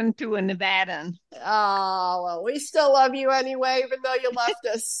Texan to a Nevadan. Oh, well, we still love you anyway, even though you left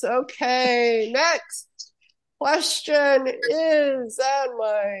us. Okay, next question is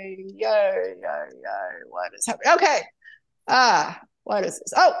what is happening? Okay. What is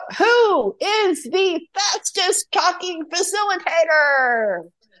this? Oh, who is the fastest talking facilitator?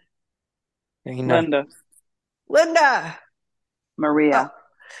 Linda. Linda. Maria.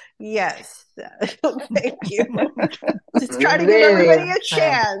 Yes. Thank you. Just trying to give everybody a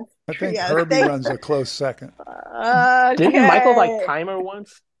chance. I think Yes, Herbie thank- runs a close second. Didn't Michael Okay. like time her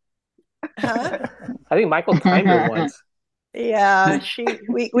once? Huh? I think Michael timed her once. Yeah, she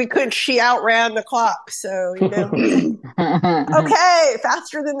outran the clock, so Okay,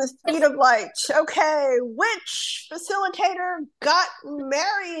 faster than the speed of light. Okay, which facilitator got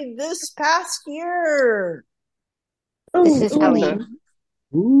married this past year? This is Helene.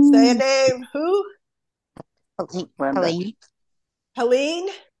 Say a name. Who? Helene. Helene?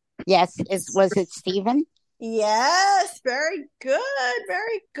 Yes. Was it Stephen? Yes, very good,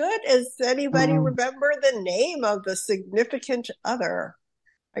 very good. Does anybody remember the name of the significant other?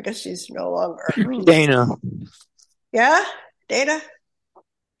 I guess she's no longer. Dana. Yeah, Dana?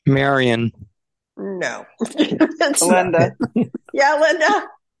 Marion. No. It's Linda. not. Yeah, Linda.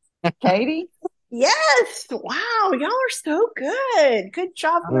 Katie? Yes. Wow, y'all are so good. Good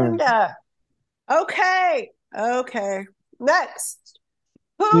job, Linda. Okay. Next.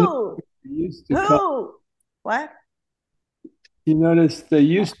 Who? Used to come, Who? What? you notice they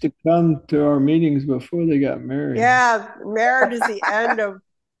used to come to our meetings before they got married. Yeah, marriage is the end of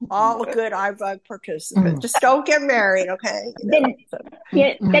all good iBUG participants. Just don't get married, okay? Then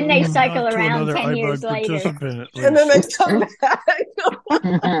they cycle To around another 10 years iBUG later. participant at And then they least. come back.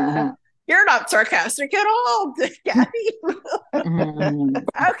 You're not sarcastic at all, Gabby.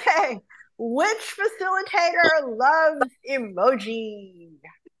 Okay. Which facilitator loves emoji?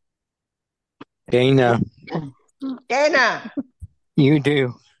 Dana. Dana. You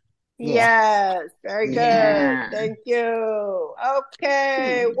do. Yes, very good. Yeah. Thank you.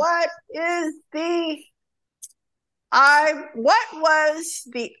 Okay, what was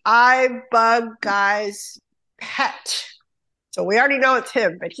the iBUG guy's pet? So we already know it's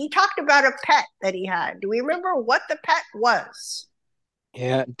him, but he talked about a pet that he had. Do we remember what the pet was?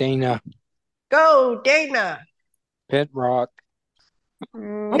 Yeah, Dana. Go, Dana. Pit Rock.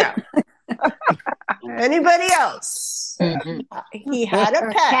 No. Anybody else? He had a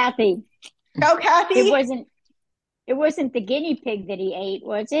pet. Kathy. Go, Kathy. It wasn't the guinea pig that he ate,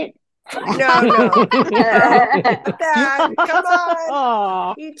 was it? No. Dad, come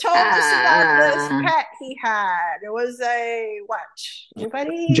on. He told us about this pet he had. It was a what?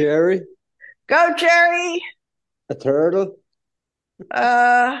 Anybody? Jerry, Go, Jerry. a turtle.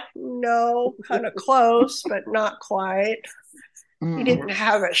 No, kind of close, but not quite. He didn't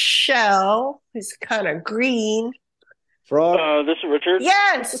have a shell. He's kind of green. Frog. This is Richard.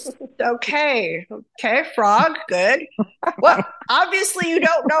 Yes. Okay, frog. Good. Well, obviously you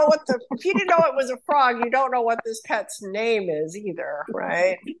don't know if you didn't know it was a frog, you don't know what this pet's name is either,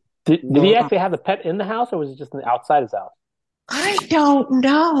 right? Did he actually have a pet in the house, or was it just outside his house? I don't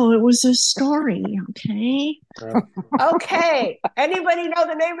know. It was a story, okay? Okay. Anybody know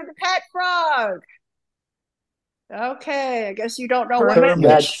the name of the pet frog? Okay, I guess you don't know what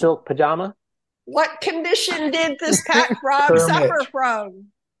Red silk pajama. What condition did this pet frog suffer from?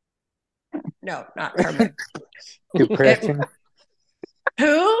 No, not Kermit. Depression.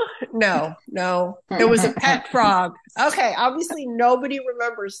 Who? No. It was a pet frog. Okay, obviously nobody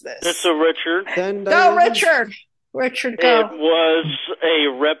remembers this. This is Richard. Go, Richard. Richard, go. It was a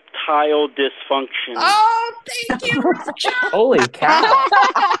reptile dysfunction. Oh, thank you, Richard. Holy cow!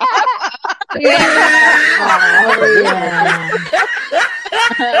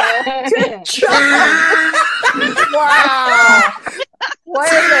 Good job. Wow. Way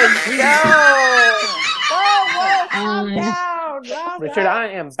to go. Whoa, calm down. Richard, I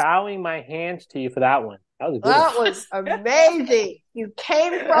am bowing my hands to you for that one. That was a good That one. was amazing. You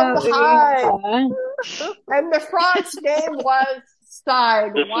came from behind. And the frog's name was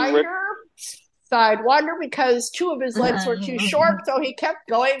Sidewinder. Sidewinder because two of his legs were too short, so he kept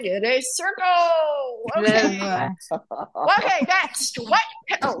going in a circle. Okay. Okay, next. What?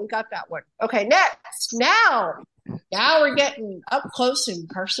 Oh, we got that one. Okay, next. Now, Now we're getting up close and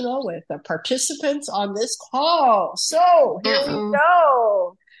personal with the participants on this call. So here we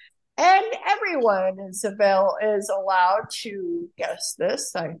go. And everyone is allowed to guess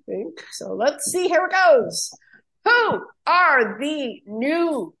this, I think. So let's see. Here it goes. Who are the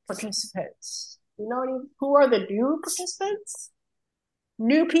new participants? You know who are the new participants?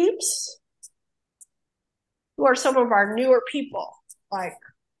 New peeps? Who are some of our newer people? Like,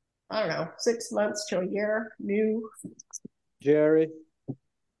 I don't know, 6 months to a year, new. Jerry.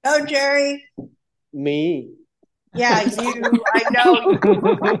 Oh, Jerry. Me. Yeah, you. I know.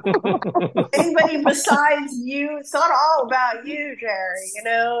 Anybody besides you? It's not all about you, Jerry, you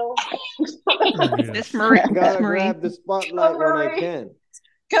know? Miss Marie. Gotta grab the spotlight when I can.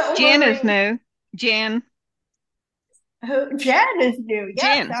 Jen is new. Jen. Who? Jen is new.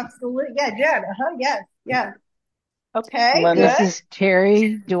 Yes, Jen. absolutely. Yeah, Jen. Yes, yeah. Okay, Linda. good. This is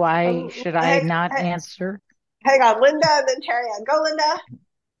Terry. Should I not answer? Hang on, Linda and then Terry Ann. Go, Linda.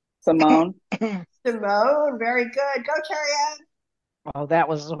 Simone. Simone, very good. Go, Terry Ann. Oh, that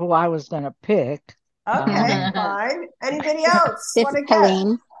was who I was going to pick. Okay, fine. Anybody else? This Want to is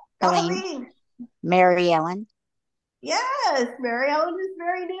Helene. Go, Helene. Helene. Mary Ellen. Yes, Mary Ellen is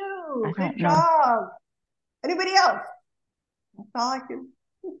very new. I Good don't know. job. Anybody else? That's all I can.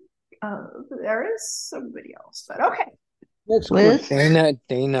 There is somebody else, but okay. Liz?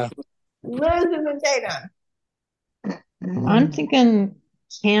 Dana. Liz and then Dana. I'm thinking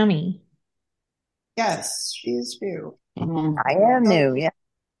Tammy. Yes, she's new. I am new, yeah.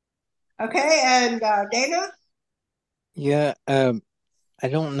 Okay, and Dana? Yeah, I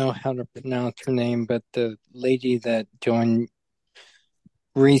don't know how to pronounce her name, but the lady that joined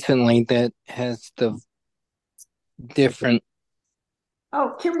recently that has the different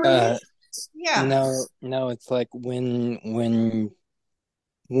Oh, Kimberly? Yeah. No, it's like when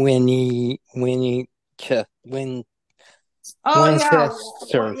Oh,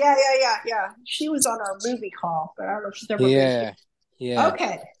 Winchester. yeah. She was on our movie call, but I don't know if she's ever been. Yeah.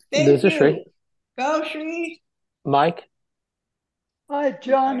 Okay, thank This you. is Shri. Go, Shri. Mike. Hi,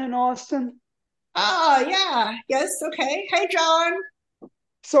 John and Austin. Yeah. Yes, okay. Hey, John.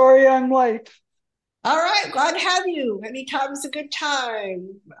 Sorry I'm late. All right, glad to have you. Anytime's a good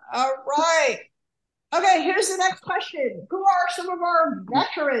time. All right. Okay, here's the next question. Who are some of our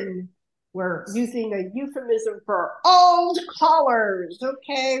veterans? We're using a euphemism for old callers.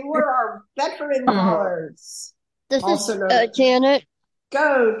 Okay, who are our veteran callers? This Also is known- Janet.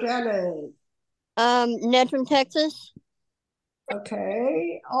 Go, Janet. Ned from Texas.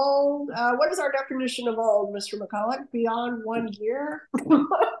 Okay, old. What is our definition of old, Mr. McCulloch? Beyond 1 year?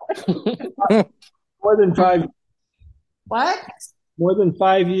 More than 5. What? More than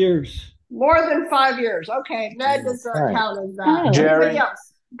 5 years. More than 5 years. Okay, Ned does not Right. count as that. Jerry. Anybody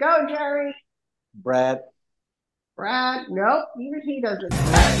else? Go, Jerry. Brad. Brad. Nope, even he doesn't.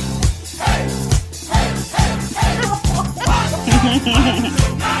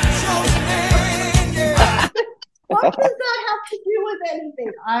 What does that have to do with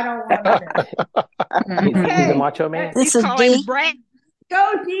anything? I don't want to know. He's a macho man. This is Dee.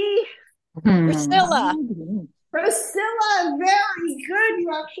 Go, Dee. Priscilla. Priscilla, very good. You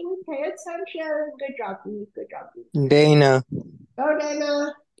actually pay attention. Good job, Dee. Good job, Dee. Dana. Go,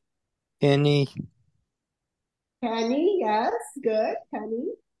 Dana. Penny. Penny, yes, good.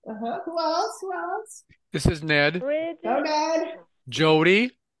 Penny. Who else? This is Ned. Go, Ned.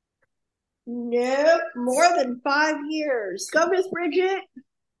 Jody. Nope, more than 5 years. Go, Miss Bridget.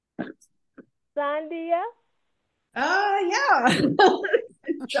 Sandhya. Yeah.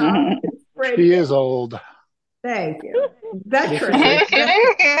 Good job, Miss Bridget. She is old. Thank you. Veteran.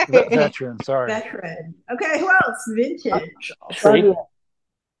 Veteran, sorry. Veteran. Okay, who else? Vintage. Shri.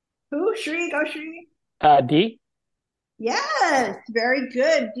 Who? Shri. Go, Shri. D. Yes, very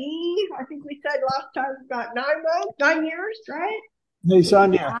good. D. I think we said last time about 9 months, 9 years, right? Hey,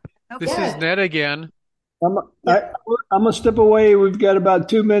 Sandhya. This is Ned again. I'm going to step away. We've got about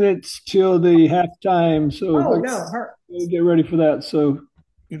 2 minutes till the halftime. So her. Get ready for that. So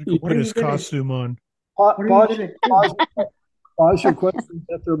Put his costume on. Pause your questions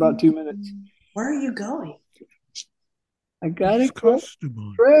after about 2 minutes. Where are you going? I got it costume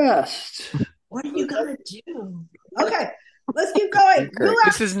on. dressed. What are you going to do? Okay, let's keep going.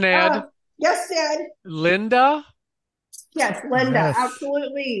 This is Ned. Yes, Ned. Linda. Yes, Linda. Yes.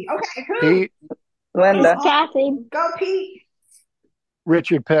 Absolutely. Okay, who? Pete. Linda. Kathy. Go, Pete.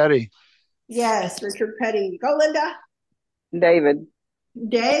 Richard Petty. Yes, Richard Petty. Go, Linda. David.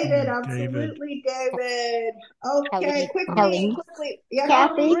 David, absolutely, David. Okay, Helen. quickly. Yeah,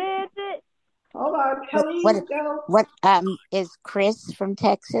 Kathy. Hold on, Helene, go. What is Chris from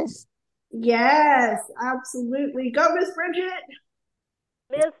Texas? Yes, absolutely. Go, Miss Bridget.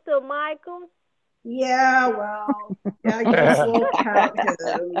 Mr. Michael. Yeah, well, I guess we'll count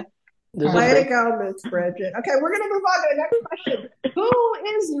him. Way to go, Miss Bridget. Okay, we're going to move on to the next question. Who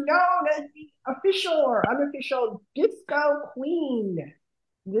is known as the official or unofficial disco queen?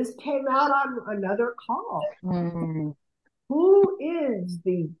 This came out on another call. Who is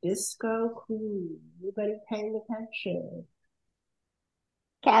the disco queen? Anybody paying attention?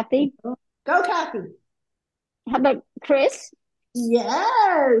 Kathy. Go, Kathy. How about Chris?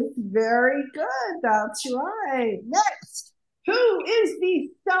 Yes, very good. That's right. Next, who is the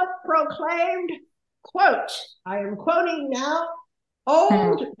self-proclaimed, quote, I am quoting now,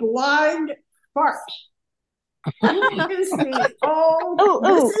 old blind fart? Who is the old,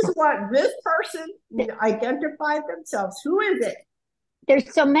 this is what this person identified themselves. Who is it?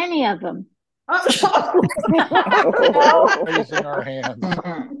 There's so many of them. Raising our hands.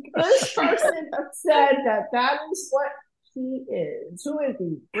 This person said that is what he is. Who is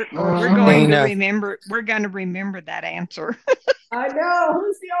he? We're going to remember. We're going to remember that answer. I know.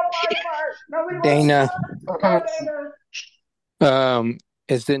 Who's the old white part? Nobody Dana. wants to know. Dana.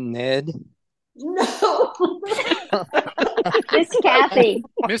 Is it Ned? No. It's Kathy.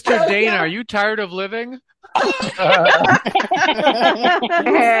 Mr. Dana, are you tired of living? Keep going.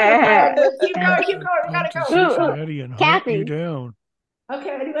 We gotta go. Daddy and Kathy. you down. Okay,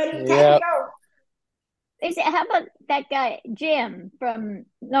 anybody? Yeah. Kathy, go. How about that guy Jim from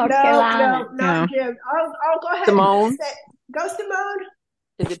North No, Carolina? not Jim. I'll go ahead. Simone? Go, Simone.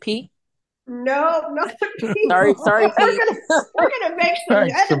 Is it Pete? No, not Pete. Sorry, Pete. We're gonna make some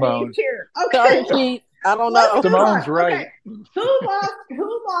Thanks, Simone. enemies here. Okay. Sorry, Pete. I don't know. Simone's right. Okay.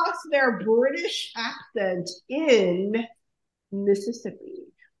 Who lost their British accent in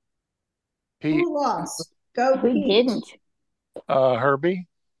Mississippi? Pete. Who lost? Go, Who Pete. didn't? Herbie.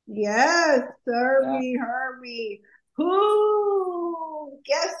 Yes, Herbie. Who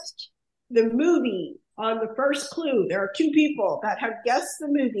guessed the movie on the first clue? There are two people that have guessed the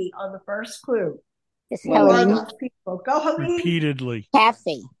movie on the first clue. It's Who are Helene. those people? Go, Helene. Repeatedly.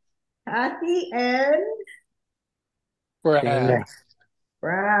 Kathy. Kathy and Brad.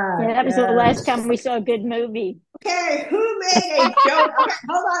 Brad. Yeah, that was the yes. last time we saw a good movie. Okay, who made a donation? Okay,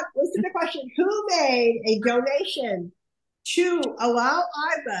 hold on. Listen to the question. Who made a donation to allow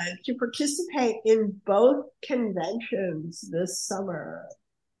iBUG to participate in both conventions this summer?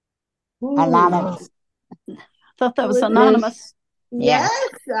 Anonymous. I thought that was anonymous. Yes,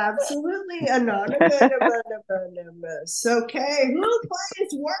 absolutely. Anonymous. Okay, who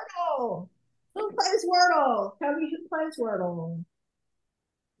plays Wordle? Tell me who plays Wordle.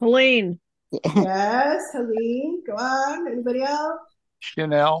 Helene. Yes, Helene. Go on. Anybody else?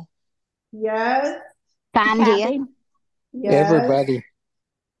 Chanel. Yes. Sandhya. Yes. Everybody.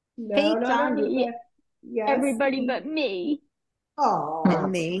 No. Sandhya. Yes. Everybody but me. Oh.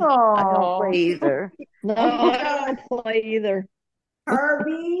 And me. Oh. I don't play either. No, I don't play either.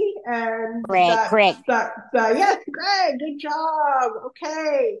 Herbie and Greg. Yes, Greg. Good job.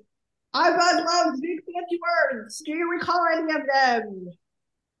 Okay. iBUG loves big fancy words. Do you recall any of them?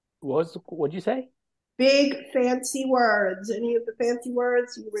 What'd you say? Big fancy words. Any of the fancy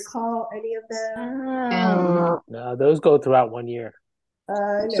words? Do you recall any of them? No, those go throughout one year.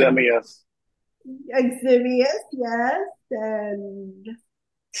 No. Semius. Eximius, yes. And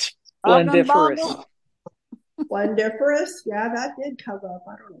Splendiferous. Splendiferous. Yeah, that did come up.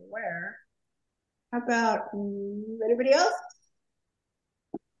 I don't know where. How about anybody else?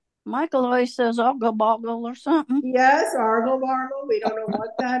 Michael always says Oggle Boggle or something. Yes, Argle Bargle. We don't know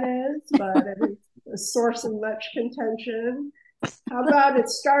what that is, but it is a source of much contention. How about it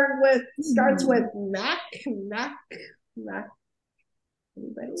starts with Mac.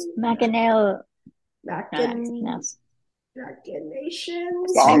 Anybody? Machinell. Machinations.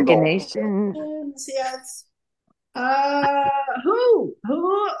 Yes.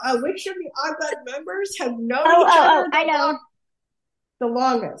 Which of the iBUG members have known each other the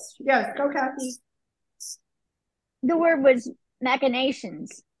longest? Yes, go, Kathy. The word was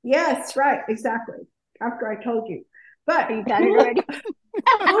machinations. Yes, right, exactly. After I told you. But you got it already.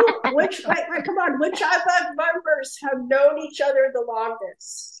 Wait, come on. Which iBUG members have known each other the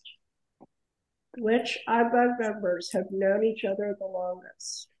longest? Which iBUG members have known each other the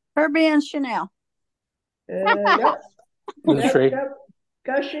longest? Herbie and Chanel. Nope. Nope.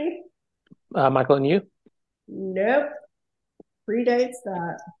 Gushy? Michael and you? Nope. Predates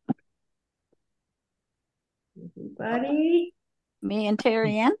that. Anybody? Me and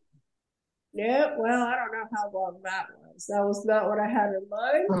Terry Ann? Nope. Well, I don't know how long that was. That was not what I had in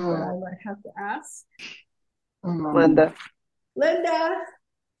mind, but I might have to ask. Linda. Linda?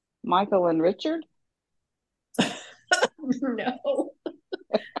 Michael and Richard? No.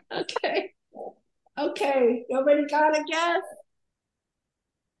 Okay. Okay. Nobody got a guess?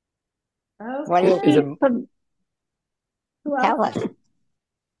 What is Okay. it? Who else? Tell us.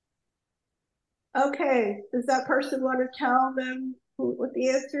 Okay. Does that person want to tell them what the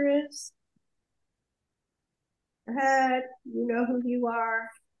answer is? Go ahead. You know who you are.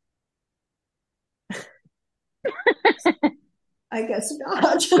 I guess not.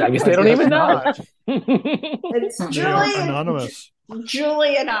 I guess they don't even know. It's They are Julie. anonymous.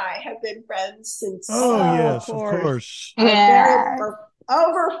 Julie and I have been friends since. Oh, yes, of course. For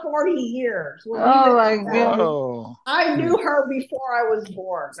over 40 years. We'll leave Oh it my at that. God. I knew her before I was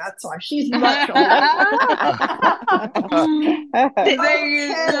born. That's why she's much older. There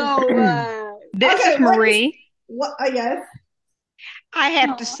you go. This is Marie. What? Yes. I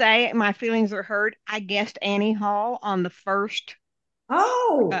have to say, my feelings are hurt. I guessed Annie Hall on the first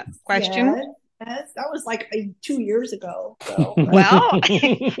question. Yes, that was like 2 years ago. So. Well,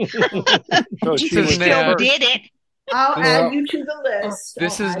 So she she was still did it. I'll add you to the list.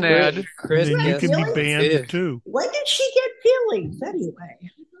 This is Ned. Then you can be banned too. When did she get feelings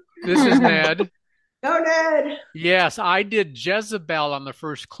anyway? This is Ned. Go, Ned. Yes, I did Jezebel on the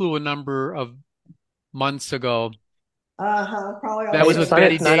first clue a number of months ago. Probably. That was with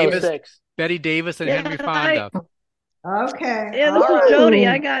Betty Davis. 906. Betty Davis and Henry Fonda. Okay. Yeah, this is Jody.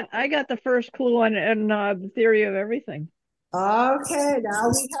 I got the first clue on the theory of everything. Okay, now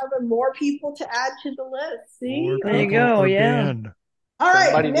we have more people to add to the list. See? There you go. Yeah. Banned. All right,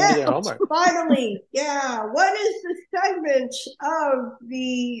 Somebody didn't do their next, homework. finally, what is the segment of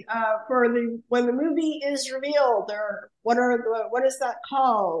the when the movie is revealed, or what is that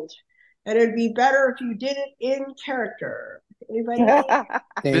called? And it'd be better if you did it in character. Anybody?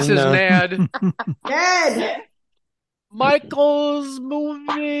 This is Ned. Ned. Michael's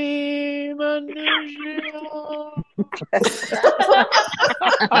movie manager.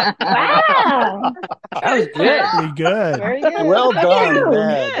 Wow. That was good. Pretty good. Very good. Well done,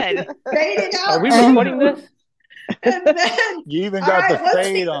 Ned. Good. Fade it out. Are we recording this? And then, You even all got right, the what's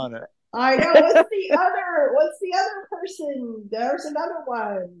fade on it. I know. What's the other person? There's another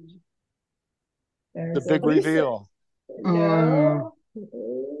one. The There's big Elisa. reveal. No.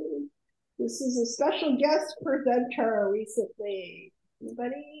 This is a special guest presenter recently.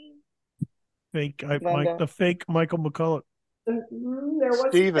 Anybody? Fake, Linda. the fake Michael McCullough. There was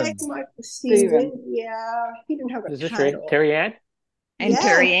Steven. a fake Steven. Yeah, he didn't have a Is this title. Terry Ann? And Yes.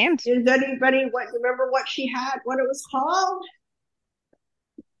 Terry Ann. Does anybody remember what she had? What it was called?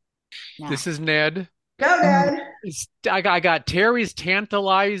 This is Ned. Go, Ned. I got Terry's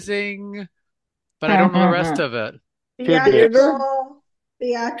tantalizing, but I don't know the rest of it.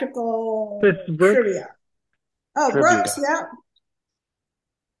 Theatrical Brooks. trivia. Oh, Trivia. Brooks, yeah.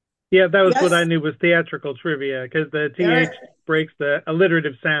 Yeah, that was Yes. what I knew was theatrical trivia, because the TH breaks the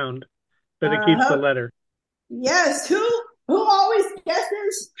alliterative sound, but it keeps the letter. Yes, who always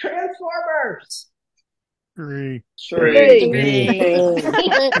guesses Transformers? Three.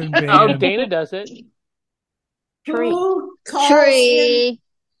 Oh, Dana does it. Who calls Tree.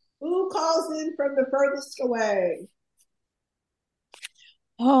 Who calls in from the furthest away?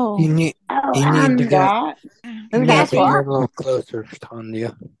 You need to get a little closer,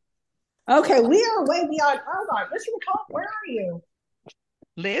 Sandhya. Okay, we are way beyond. Oh my, Mr. McCall, where are you?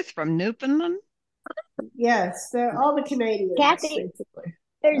 Liz from Newfoundland. Yes, all the Canadians. Kathy, basically.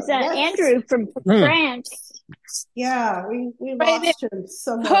 there's Yes. Andrew from France. Yeah, we lost him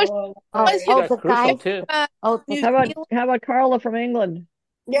somewhere along the way. the guy. Too. How about Carla from England?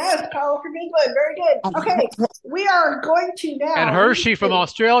 Yes, Carl from England. Very good. Okay, we are going to now. And Hershey from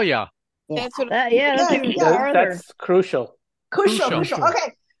Australia. That's what. That's even farther. That's crucial. Crucial.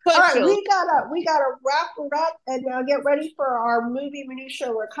 Okay. All right, we gotta wrap it up and now get ready for our movie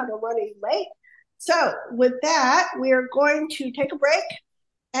minutia. We're kind of running late. So with that, we are going to take a break.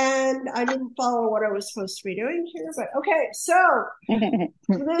 And I didn't follow what I was supposed to be doing here, but okay. So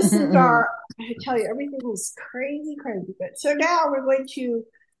this is I tell you, everything is crazy. But so now we're going to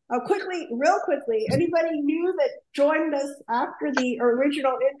real quickly, anybody new that joined us after the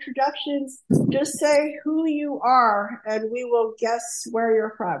original introductions, just say who you are and we will guess where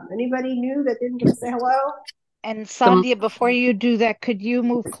you're from. Anybody new that didn't get to say hello? And Sandhya, before you do that, could you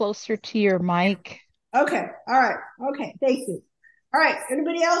move closer to your mic? Okay. All right. Okay. Thank you. All right.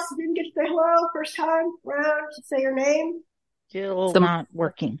 Anybody else who didn't get to say hello? First time around to say your name? Still not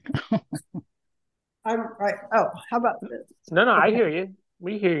working. I'm right. Oh, how about this? No, I hear you.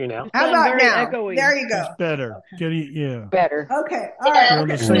 We hear you now. How about now? Echoey. There you go. It's better. Yeah. Better. Okay. All right. We're on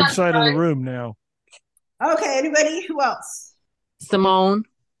the same side of the room now. Okay. Anybody? Who else? Simone.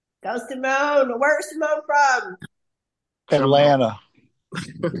 Go Simone. Where's Simone from? Atlanta.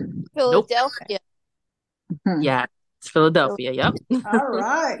 Philadelphia. Yeah, it's Philadelphia. Yep. All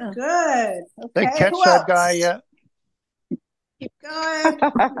right, good. They Okay, catch who that else? guy yet? Keep going.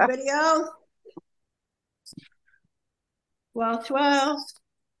 Anybody else? Well.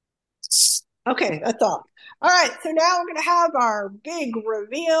 Okay, that's all. All right, so now we're going to have our big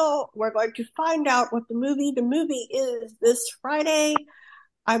reveal. We're going to find out what the movie is this Friday.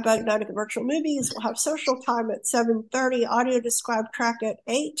 iBUG Night at the Virtual Movies. We'll have social time at 7:30, audio describe track at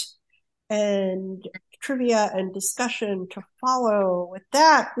 8, and trivia and discussion to follow. With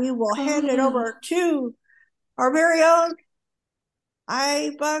that, we will hand it over to our very own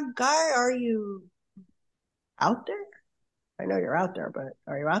iBUG guy. Are you out there? I know you're out there, but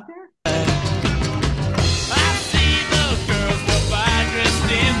are you out there? I see the girls go by dressed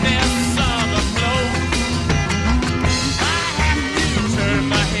in their summer clothes. I have to turn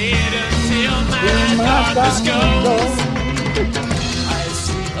my head until my darkness goes. I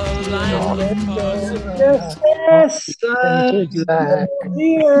see a line of Yes,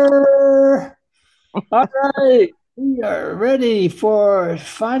 here. All right, we are ready for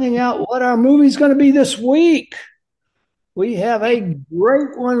finding out what our movie's going to be this week. We have a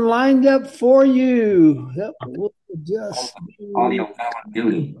great one lined up for you. That will just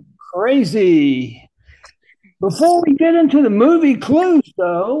be crazy. Before we get into the movie clues,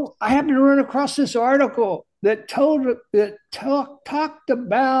 though, I happened to run across this article that talked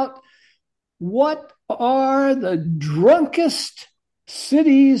about what are the drunkest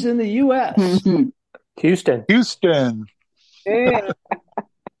cities in the U.S. Houston. And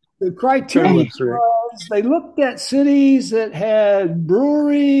the criteria was they looked at cities that had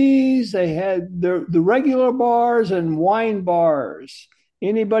breweries, they had the regular bars and wine bars.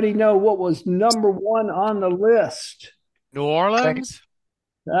 Anybody know what was number one on the list? New Orleans?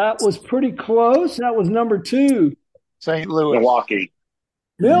 That was pretty close. That was number 2. St. Louis. Milwaukee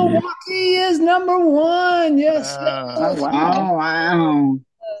is number 1. Yes. Wow.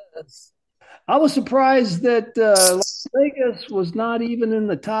 Yes. I was surprised that Las Vegas was not even in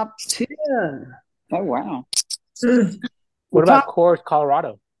the top 10. Oh, wow. What about Coors,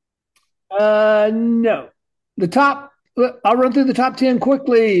 Colorado? No. I'll run through the top 10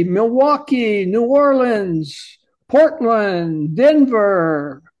 quickly. Milwaukee, New Orleans, Portland,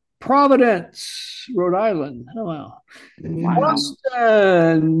 Denver, Providence, Rhode Island. Oh, wow.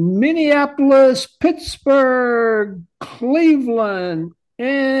 Boston, Minneapolis, Pittsburgh, Cleveland,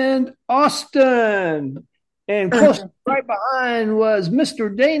 and Austin. And close right behind was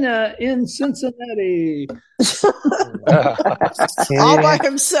Mr. Dana in Cincinnati. All by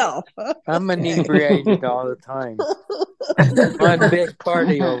himself. I'm inebriated all the time. One big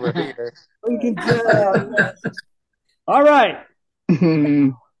party over here. We can tell. All right.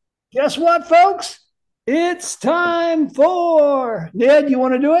 Guess what, folks? It's time for Ned. You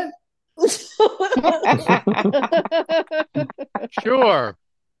want to do it? Sure.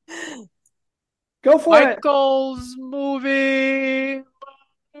 Go for Michael's movie.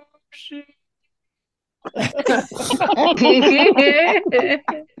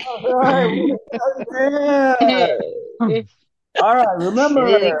 All right.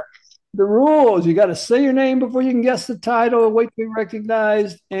 Remember the rules. You got to say your name before you can guess the title, wait to be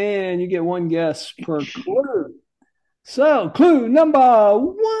recognized, and you get one guess per clue. So, clue number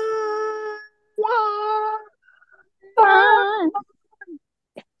 1.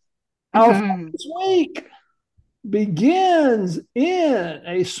 Our film this week begins in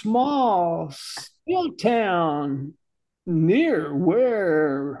a small steel town near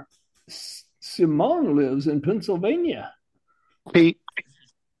where Simone lives in Pennsylvania. Pete.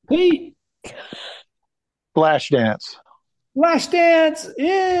 Flashdance. Flashdance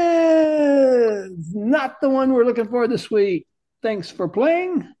is not the one we're looking for this week. Thanks for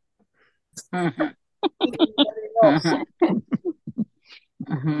playing.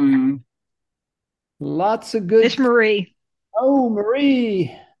 Lots of good. Miss Marie. Oh,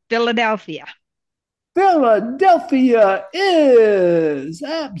 Marie. Philadelphia. Philadelphia is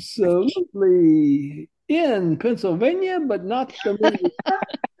absolutely in Pennsylvania, but not the movie.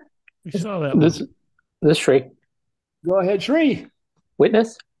 We saw that This Shree. Go ahead, Shree.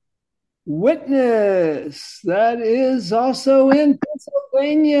 Witness. That is also in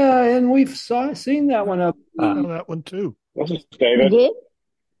Pennsylvania, and we've seen that one up. That one too. This is David.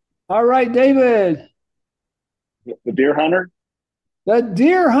 All right, David. The Deer Hunter. The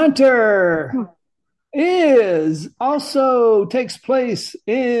Deer Hunter is also takes place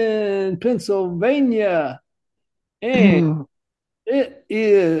in Pennsylvania, and It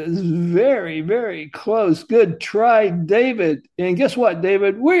is very, very close. Good try, David. And guess what,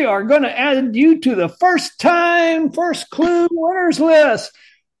 David? We are going to add you to the first clue winners list.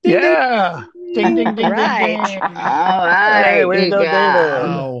 Ding, Yeah. Ding, ding, ding, Right. ding, ding. All right. Hey, way to Good go, job. David.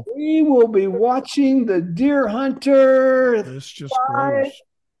 Wow. We will be watching The Deer Hunter. This just Five, grows.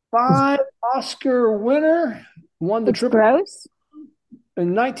 five Oscar winner. Won the It's triple gross.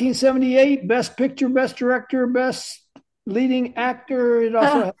 in 1978. Best Picture, Best Director, Best Leading Actor. It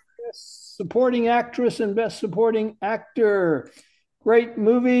also has Best Supporting Actress and Best Supporting Actor. Great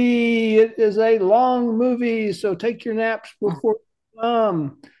movie. It is a long movie, so take your naps before you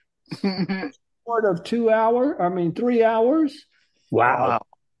come. Short of 3 hours. Wow.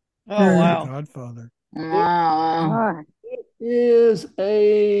 Oh, wow. Godfather. Wow. It is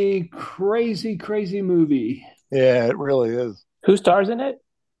a crazy, crazy movie. Yeah, it really is. Who stars in it?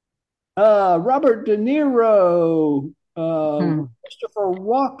 Robert De Niro, Christopher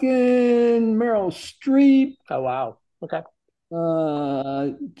Walken, Meryl Streep, Oh, wow. Okay.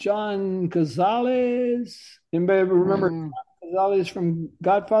 John Cazales. Anybody remember John Cazales from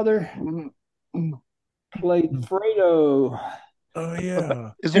Godfather? Played Fredo. Oh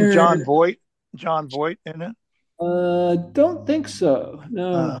yeah. Isn't John Voight in it? Don't think so.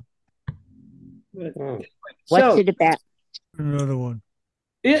 No. What's it about? Another one.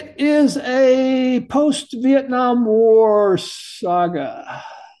 It is a post-Vietnam War saga.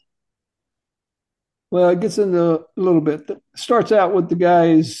 Well, it gets into a little bit. It starts out with the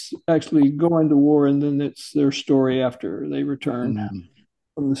guys actually going to war, and then it's their story after they return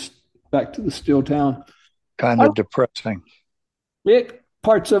from back to the steel town. Kind of depressing.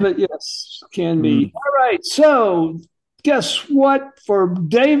 Parts of it, yes, can be. All right, so guess what? For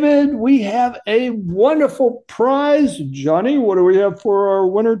David, we have a wonderful prize. Johnny, what do we have for our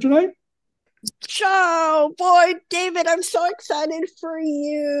winner tonight? Oh boy, David, I'm so excited for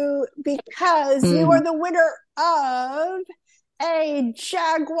you because you are the winner of a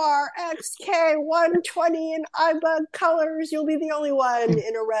Jaguar XK120 in iBUG colors. You'll be the only one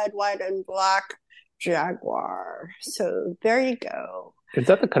in a red, white, and black Jaguar. So there you go. Is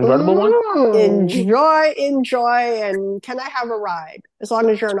that the convertible one? Enjoy, and can I have a ride? As long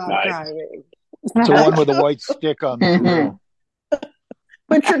as you're not driving. It's the one with the white stick on the grill.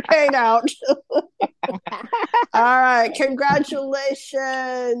 Put your cane out. All right.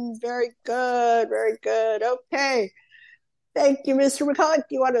 Congratulations. Very good. Very good. Okay. Thank you, Mr. McCulloch.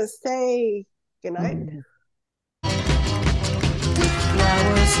 Do you want to say goodnight?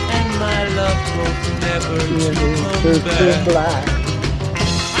 Flowers and my love hope never to come back.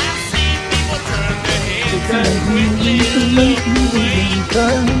 I've seen people turn their heads and quickly look away.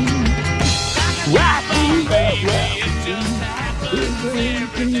 Right, baby, it just happens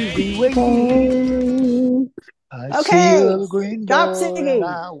every day. Okay, see a little green stop door singing. and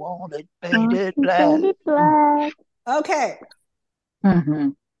I want it painted black. Okay.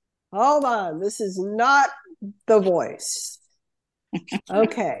 Hold on. This is not The Voice.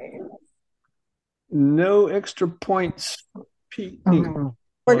 Okay. No extra points. We're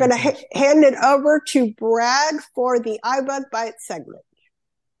going to hand it over to Brad for the iBUG Bytes segment.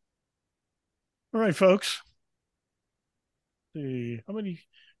 All right, folks. See, we're going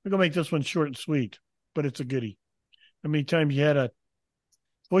to make this one short and sweet, but it's a goodie. How many times you had a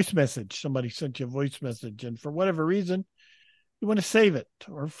voice message? Somebody sent you a voice message, and for whatever reason, you want to save it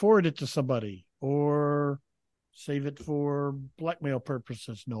or forward it to somebody or save it for blackmail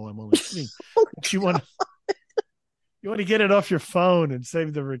purposes. No, I'm only kidding. You want to get it off your phone and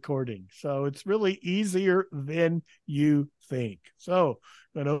save the recording. So it's really easier than you think. So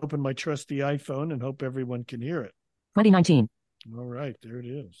I'm going to open my trusty iPhone and hope everyone can hear it. 2019. All right, there it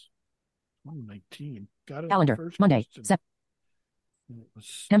is. 2019. Got it. Calendar. Monday.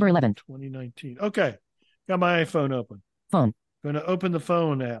 September 11th. 2019. Okay. Got my iPhone open. Phone. Going to open the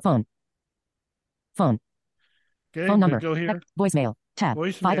phone app. Phone. Okay. Phone number. Go here. Voicemail. Tab.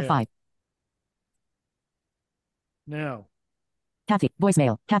 Voicemail. 5 of 5. Now. Kathy.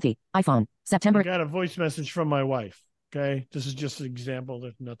 Voicemail. Kathy. iPhone. September. I got a voice message from my wife. Okay. This is just an example.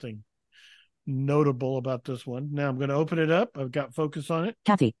 There's nothing notable about this one. Now I'm going to open it up. I've got focus on it.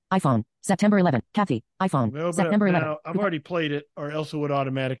 Kathy. iPhone. September 11th. Kathy. iPhone. September 11th. Now, I've already played it, or else it would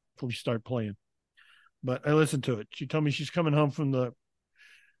automatically start playing. But I listened to it. She told me she's coming home from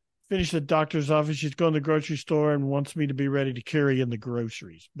finish the doctor's office. She's going to the grocery store and wants me to be ready to carry in the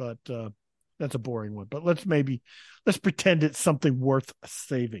groceries. But that's a boring one. But let's pretend it's something worth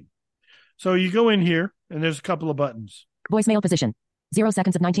saving. So you go in here, and there's a couple of buttons. Voicemail position. 0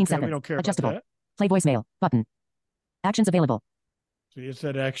 seconds of 19 seconds. We don't care Adjustable. about that. Play voicemail. Button. Actions available. So it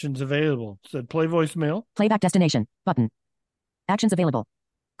said actions available. It said play voicemail. Playback destination. Button. Actions available.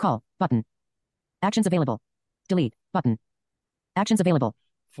 Call button. Actions available. Delete button. Actions available.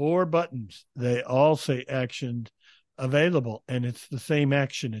 4 buttons. They all say action available, and it's the same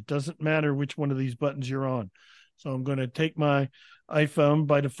action. It doesn't matter which one of these buttons you're on. So I'm going to take my iPhone.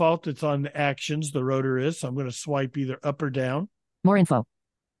 By default, it's on the actions. The rotor is. So I'm going to swipe either up or down. More info.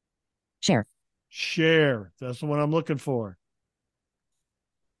 Share. Share. That's the one I'm looking for.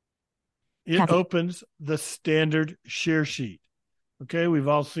 It Kathy. opens the standard share sheet. Okay, we've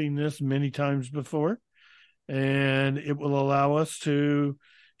all seen this many times before, and it will allow us to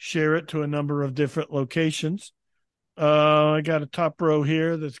share it to a number of different locations. I got a top row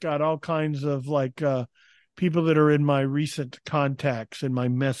here that's got all kinds of people that are in my recent contacts and my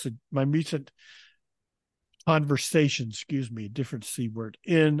recent conversations, different C word,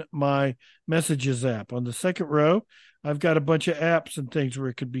 in my messages app. On the second row, I've got a bunch of apps and things where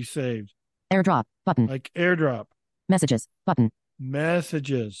it could be saved. AirDrop button. Like AirDrop. Messages button.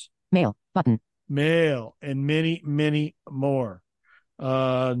 Messages. Mail button. Mail, and many, many more.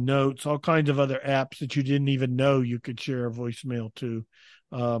 Notes, all kinds of other apps that you didn't even know you could share a voicemail to.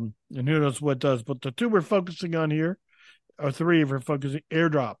 And who knows what does. But the 2 we're focusing on here, or 3 we're focusing,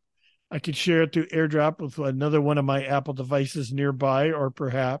 AirDrop. I could share it through AirDrop with another one of my Apple devices nearby, or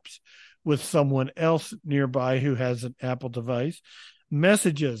perhaps with someone else nearby who has an Apple device.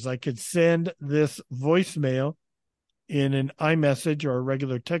 Messages, I could send this voicemail in an iMessage or a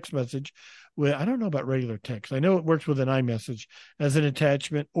regular text message. Well, I don't know about regular text. I know it works with an iMessage as an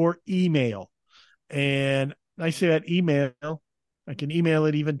attachment, or email. And I say that email, I can email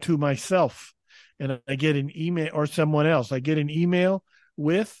it even to myself. And I get an email, or someone else. I get an email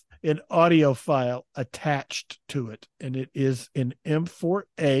with an audio file attached to it. And it is an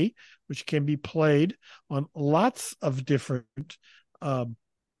M4A, which can be played on lots of different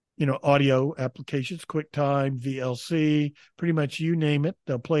audio applications, QuickTime, VLC, pretty much you name it,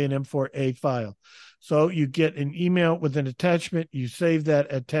 they'll play an M4A file. So you get an email with an attachment, you save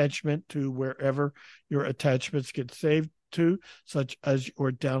that attachment to wherever your attachments get saved to, such as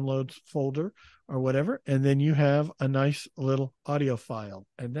your downloads folder or whatever, and then you have a nice little audio file.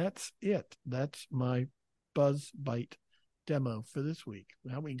 And that's it. That's my Buzz Byte demo for this week.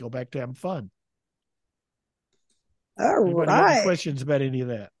 Now we can go back to having fun. All Anybody have any right. questions about any of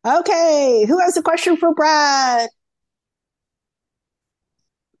that? Okay. Who has a question for Brad?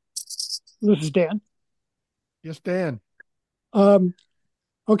 This is Dan. Yes, Dan.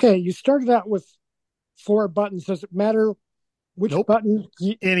 Okay, you started out with 4 buttons. Does it matter which button?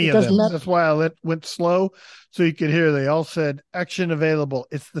 Any of them. That's why I went slow so you could hear. They all said action available.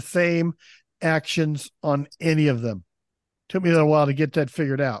 It's the same actions on any of them. Took me a little while to get that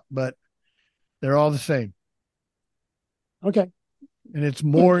figured out, but they're all the same. Okay. And it's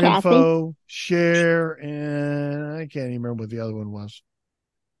more Kathy? info, share, and I can't even remember what the other one was.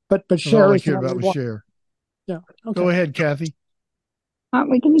 But All share I is the cared one about we was want. share. Yeah. Okay. Go ahead, Kathy. Aren't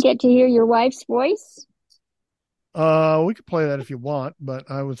we going to get to hear your wife's voice? We could play that if you want,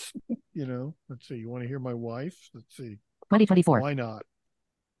 but I was, let's see. You want to hear my wife? Let's see. 2024. Why not?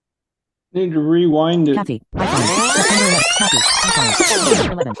 Need to rewind it. Kathy. iPhone.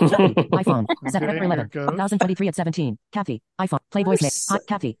 September 11th. Kathy. iPhone. September 11th. Okay, here it goes. 2023 at 17. Kathy. iPhone. Play voicemail. Hi,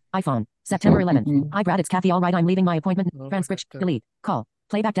 Kathy. iPhone. September 11th. Hi, Brad. It's Kathy. All right. I'm leaving my appointment. Transcript. Delete. Call.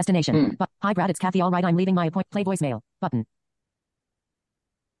 Playback destination. But hi, Brad. It's Kathy. All right. I'm leaving my appointment. Play voicemail. Button.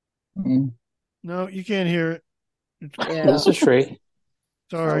 No, you can't hear it. This is Shree.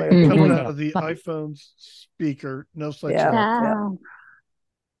 Sorry, Mm. it comes out of the iPhone's speaker. No such Yeah. luck. Wow.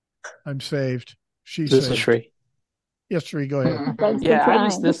 I'm saved. She's This saved. is Shree. Yes, Shree, go ahead. Thanks for Yeah, I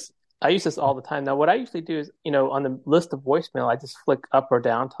use trying. this. I use this all the time. Now, what I usually do is, on the list of voicemail, I just flick up or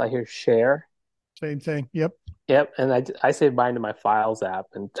down till I hear share. Same thing. Yep. Yep, and I save mine to my Files app,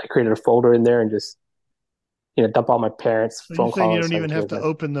 and I created a folder in there and just, dump all my parents' So phone you're saying calls. you don't even have to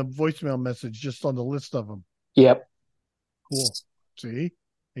open the voicemail message, just on the list of them. Yep. Cool. See?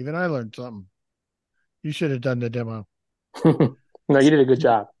 Even I learned something. You should have done the demo. No, you did a good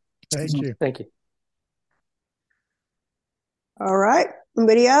job. Thank you. Thank you. All right.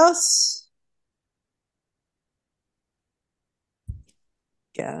 Anybody else?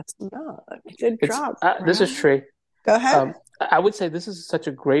 Guess not. Good job. This is Trey. Go ahead. I would say this is such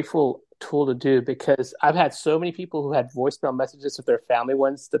a grateful tool to do because I've had so many people who had voicemail messages of their family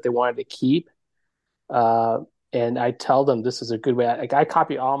ones that they wanted to keep. And I tell them this is a good way. I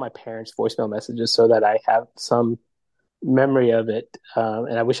copy all my parents' voicemail messages so that I have some memory of it.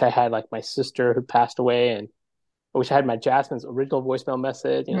 And I wish I had my sister who passed away, and I wish I had my Jasmine's original voicemail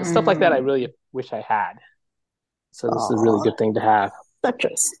message. Stuff like that I really wish I had. So this is a really good thing to have. Such a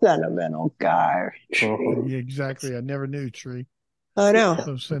sentimental guy. Yeah, exactly. I never knew, Tree. I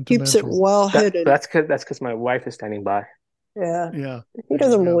know. So Keeps it sentimental. well hidden. That's because my wife is standing by. Yeah. Yeah. He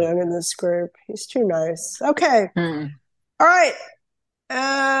doesn't belong in this group. He's too nice. Okay. All right.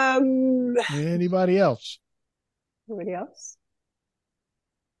 Anybody else? Anybody else?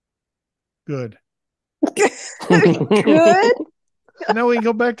 Good. Good. Now we can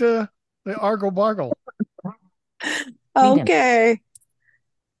go back to the Argle Bargle. Okay.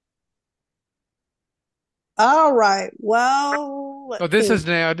 All right. Well, So this is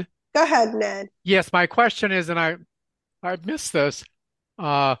Ned. Go ahead, Ned. Yes, my question is, and I missed this.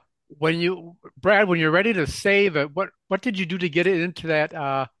 Brad, when you're ready to save it, what did you do to get it into that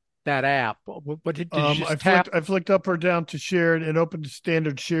app? What did you just tap? I flicked up or down to share it and opened the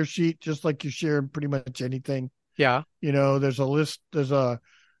standard share sheet, just like you're sharing pretty much anything. Yeah. There's a list. There's a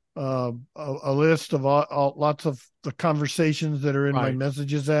list of all lots of the conversations that are in my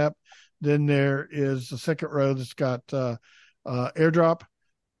messages app. Then there is the second row that's got AirDrop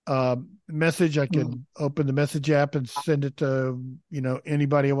message. I can open the message app and send it to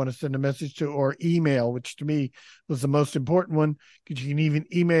anybody I want to send a message to, or email, which to me was the most important one, because you can even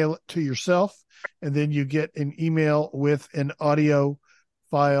email it to yourself, and then you get an email with an audio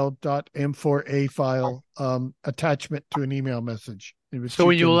file .m4a file attachment to an email message. So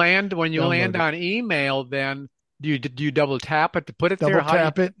when you land on email, then do you double tap it to put it there? Double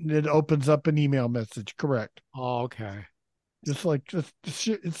tap it and it opens up an email message. Correct. Oh, okay. It's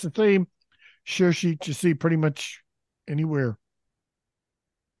the same share sheet you see pretty much anywhere.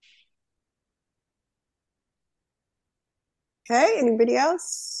 Okay. Anybody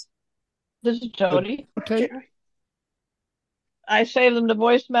else? This is Jody. Okay. I save them to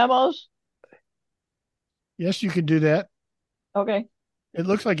voice memos. Yes, you can do that. Okay. It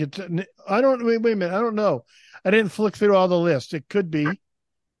looks like it's. Wait a minute. I don't know. I didn't flick through all the lists. It could be.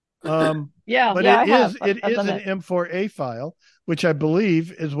 But it is an M4A file, which I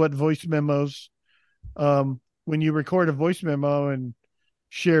believe is what voice memos. When you record a voice memo and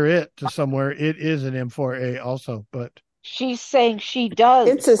share it to somewhere, it is an M4A also. But she's saying she does.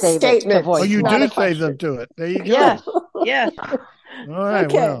 It's a save statement. It to voice, you not do a save question. them to it. There you go. Yes. Yes. All right.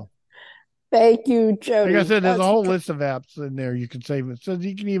 Okay. Well, thank you, Jody. like I said, there's a whole list of apps in there you can save it. So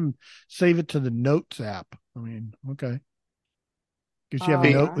you can even save it to the Notes app. I mean, okay. Because you have a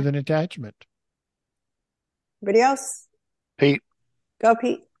note with an attachment. Anybody else? Pete. Go,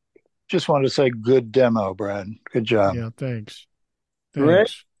 Pete. Just wanted to say good demo, Brad. Good job. Yeah, thanks. Great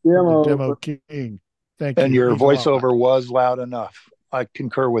The demo. demo king. Thank you. And your Thanks a lot. voiceover was loud enough. I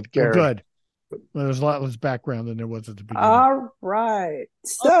concur with Gary. Good. Well, there's a lot less background than there was at the beginning. All right.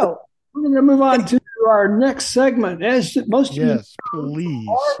 So we're going to move on to our next segment. As most of you know, please.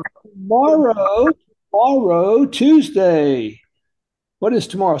 Tomorrow, Tuesday. What is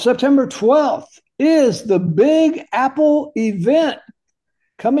tomorrow? September 12th is the Big Apple event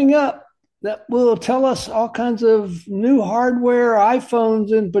coming up that will tell us all kinds of new hardware,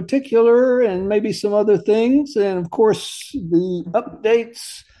 iPhones in particular, and maybe some other things. And of course, the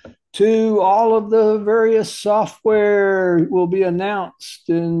updates to all of the various software will be announced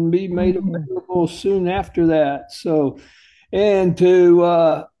and be made available soon after that. So, and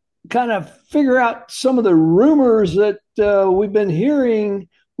to kind of figure out some of the rumors that we've been hearing,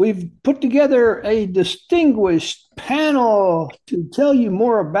 we've put together a distinguished panel to tell you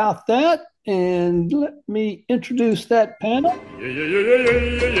more about that. And let me introduce that panel.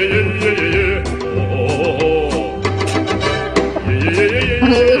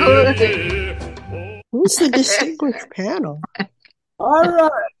 Who's the distinguished panel? All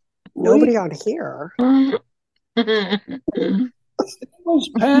right. Nobody on here. Distinguished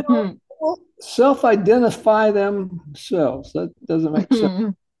panel self-identify themselves. That doesn't make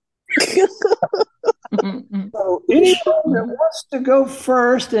sense. So anyone that wants to go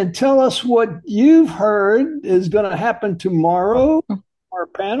first and tell us what you've heard is going to happen tomorrow, our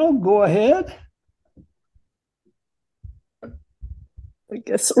panel, go ahead. I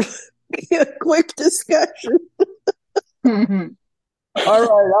guess a quick discussion. All right,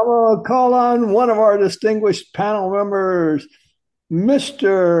 I'm going to call on one of our distinguished panel members,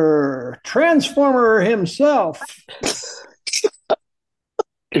 Mr. Transformer himself.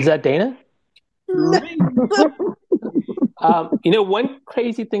 Is that Dana? One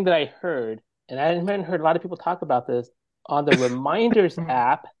crazy thing that I heard, and I haven't heard a lot of people talk about this, on the Reminders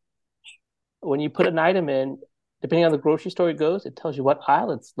app, when you put an item in, depending on the grocery store it goes, it tells you what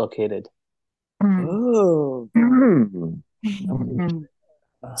aisle it's located. Oh.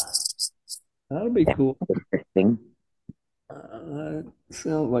 That'll be cool. Interesting.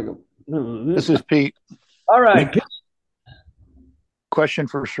 Sounds like a... This is Pete. All right. Question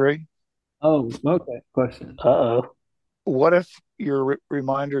for Sri. Oh, okay. Question. Uh-oh. What if your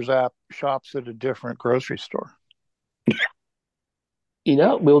reminders app shops at a different grocery store?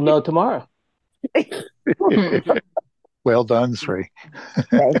 We'll know tomorrow. Well done, Sri.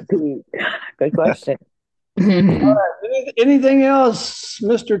 Thank you. Good question. All right. Anything else,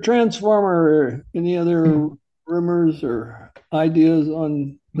 Mr. Transformer? Any other rumors or ideas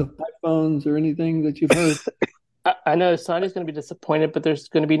on the iPhones or anything that you've heard? I know Sandhya's going to be disappointed, but there's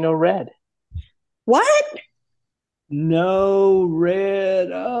going to be no red. What? No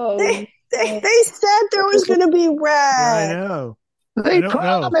red. Oh, They said there was going to be red. I know. They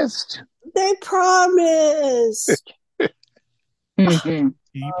promised. They promised.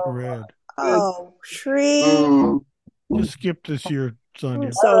 Deep red. Oh, Shri. Just skip this year,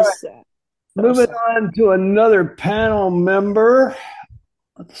 Sandhya. So sad. Moving on to another panel member.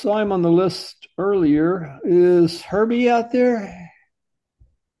 I saw him on the list earlier. Is Herbie out there?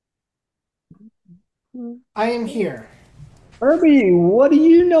 I am here. Herbie, what do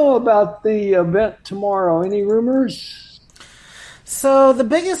you know about the event tomorrow? Any rumors? So the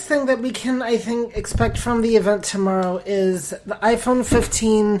biggest thing that we can, I think, expect from the event tomorrow is the iPhone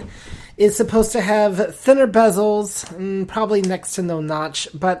 15 is supposed to have thinner bezels and probably next to no notch,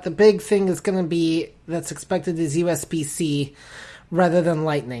 but the big thing is going to be that's expected is USB-C rather than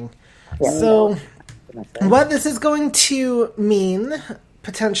Lightning. Yeah. So what this is going to mean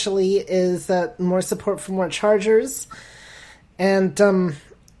potentially is that more support for more chargers and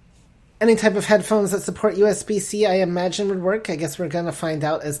any type of headphones that support USB-C, I imagine, would work. I guess we're going to find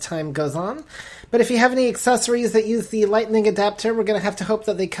out as time goes on. But if you have any accessories that use the Lightning adapter, we're going to have to hope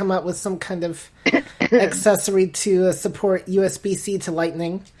that they come out with some kind of accessory to support USB-C to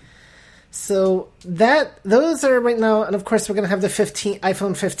Lightning. So those are right now, and of course we're going to have the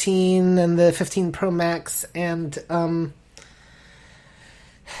iPhone 15 and the 15 Pro Max, and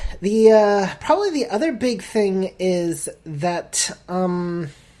probably the other big thing is that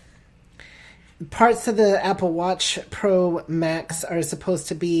parts of the Apple Watch Pro Max are supposed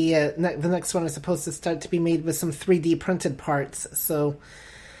to be the next one is supposed to start to be made with some 3D printed parts. So,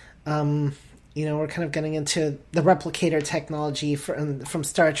 we're kind of getting into the replicator technology from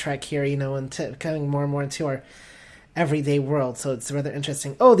Star Trek here, and coming more and more into our everyday world. So it's rather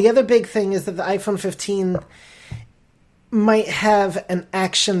interesting. Oh, the other big thing is that the iPhone 15 might have an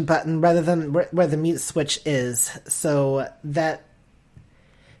action button rather than where the mute switch is. So that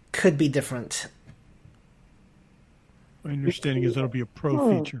could be different. My understanding is that'll be a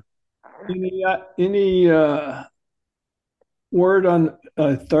pro feature. Any word on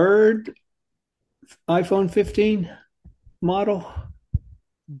a third iPhone 15 model?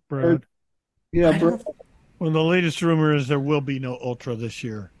 Brad. Brad. Well, the latest rumor is there will be no Ultra this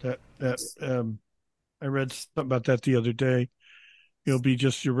year. I read something about that the other day. It'll be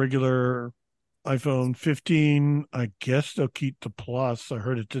just your regular iPhone 15. I guess they'll keep the Plus. I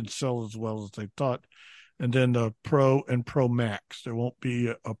heard it didn't sell as well as they thought. And then the Pro and Pro Max. There won't be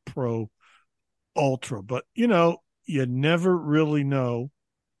a Pro Ultra. But, you never really know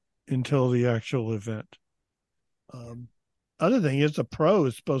until the actual event. Other thing is the Pro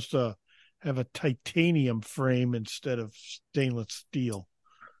is supposed to have a titanium frame instead of stainless steel.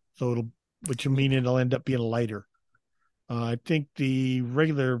 So which will mean it'll end up being lighter. I think the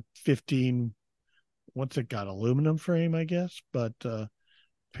regular 15, once it got aluminum frame, I guess, but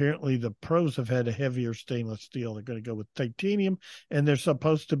apparently the Pros have had a heavier stainless steel. They're going to go with titanium, and there's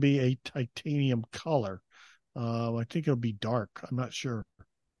supposed to be a titanium color. I think it'll be dark. I'm not sure.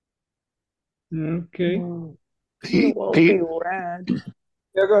 Okay. It won't be red.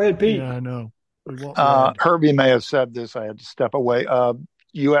 Yeah, go ahead, Pete. Yeah, I know. Herbie may have said this. I had to step away.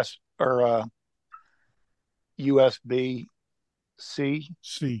 USB-C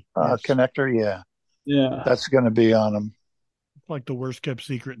connector. Yeah. That's going to be on them. Like the worst kept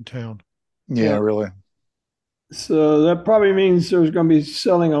secret in town. Yeah, really. So that probably means there's going to be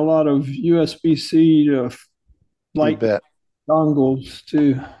selling a lot of USB-C to light dongles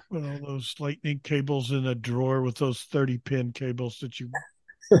too. Well, those lightning cables in a drawer with those 30-pin cables that you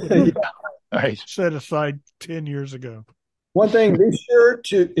set aside 10 years ago. One thing, be sure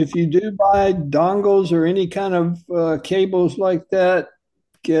to, if you do buy dongles or any kind of cables like that,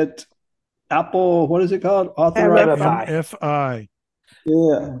 get Apple, what is it called? Authorized MFI.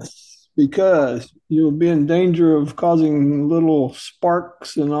 Yes, because you'll be in danger of causing little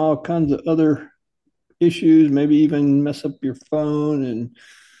sparks and all kinds of other issues, maybe even mess up your phone and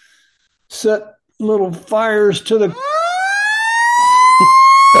set little fires to the.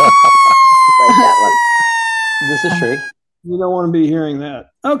 This is Sri. You don't want to be hearing that.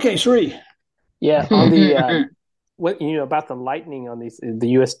 Okay, Sri. Yeah, on the about the Lightning on the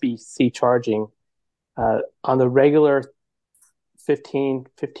USB-C charging. On the regular 15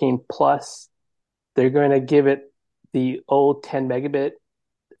 plus, they're going to give it the old 10 megabit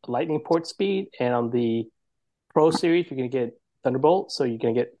lightning port speed, and on the Pro series you're going to get Thunderbolt, so you're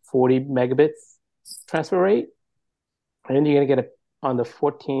going to get 40 megabits transfer rate, and then you're going to get on the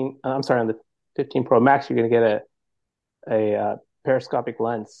 15 Pro Max you're going to get a periscopic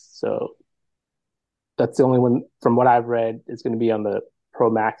lens. So that's the only one from what I've read is going to be on the Pro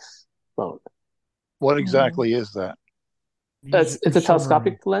Max phone. What exactly is that? It's a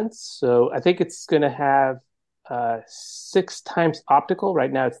telescopic lens, so I think it's going to have 6 times optical.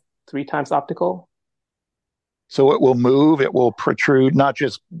 Right now, it's 3 times optical. So it will move, it will protrude, not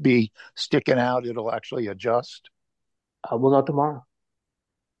just be sticking out, it'll actually adjust. We'll know tomorrow.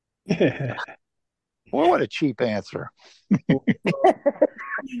 Boy, what a cheap answer.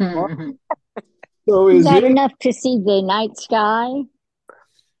 So is that enough to see the night sky?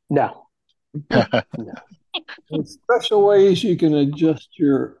 No. There's special ways you can adjust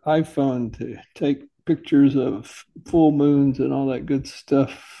your iPhone to take pictures of full moons and all that good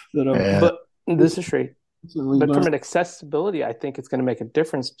stuff. But this is true. But from an accessibility, I think it's going to make a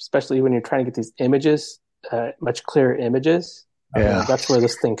difference, especially when you're trying to get these images, much clearer images. Yeah. That's where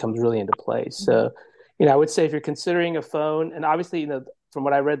this thing comes really into play. So, I would say if you're considering a phone, and obviously, from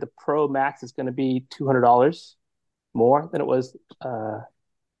what I read, the Pro Max is going to be $200 more than it was.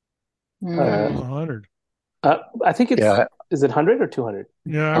 100. I think it's is it 100 or 200?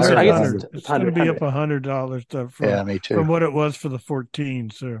 Yeah, I guess 100. It's going to be up $100 me too. From what it was for the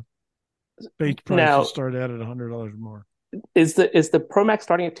 14. So base price will start out at $100 more. Is the Pro Max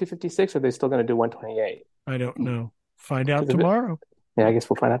starting at 256, or are they still going to do 128? I don't know. Find out tomorrow. Yeah, I guess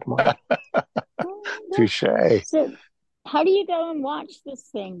we'll find out tomorrow. Touche. So, how do you go and watch this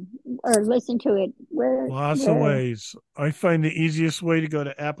thing or listen to it? Lots of ways. I find the easiest way to go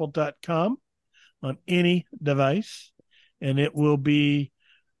to apple.com on any device, and it will be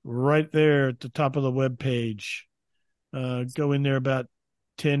right there at the top of the web page. Go in there about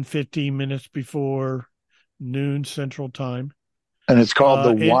 10, 15 minutes before noon Central Time. And it's called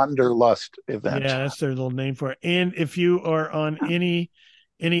the Wanderlust event. Yeah, that's their little name for it. And if you are on any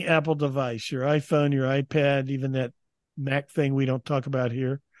Apple device, your iPhone, your iPad, even that Mac thing we don't talk about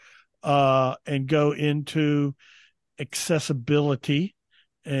here, and go into accessibility,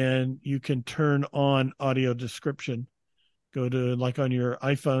 and you can turn on audio description. Go to, like on your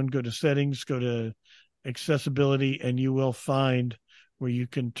iPhone, go to settings, go to accessibility, and you will find where you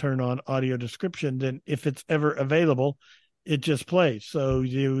can turn on audio description. Then if it's ever available, it just plays. So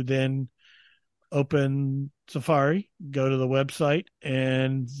you then open Safari, go to the website,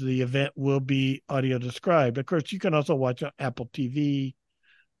 and the event will be audio described. Of course, you can also watch on Apple TV,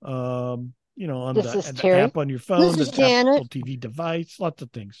 on the app on your phone, the Apple TV device, lots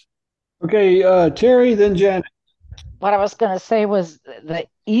of things. Okay, Terry, then Janet. What I was going to say was the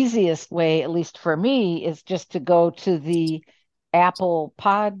easiest way, at least for me, is just to go to the Apple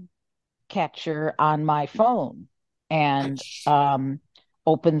Podcatcher on my phone and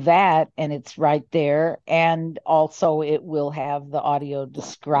open that, and it's right there. And also it will have the audio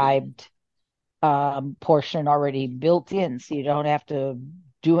described portion already built in, so you don't have to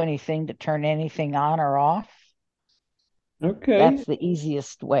do anything to turn anything on or off. Okay. That's the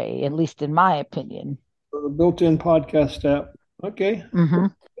easiest way, at least in my opinion. The built-in podcast app. Okay. Mm-hmm.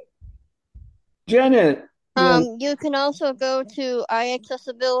 Janet. You can also go to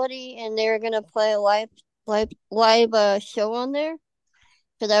iAccessibility, and they're going to play a live show on there.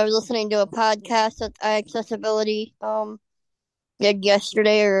 Because I was listening to a podcast that iAccessibility did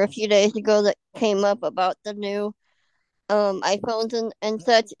yesterday or a few days ago that came up about the new iPhones and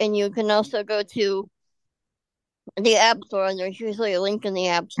such. And you can also go to the App Store, and there's usually a link in the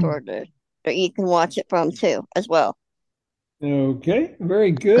App Store that you can watch it from too, as well. Okay,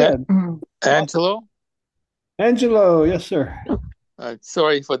 very good. Angelo, yes, sir.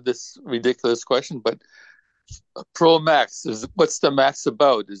 Sorry for this ridiculous question, but Pro Max, what's the Max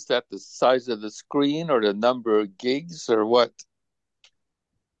about? Is that the size of the screen or the number of gigs or what?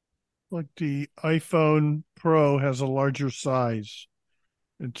 Like the iPhone Pro has a larger size.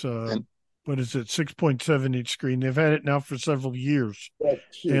 It's what is it, 6.7 inch screen. They've had it now for several years.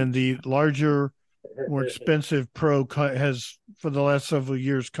 And the larger, more expensive Pro has, for the last several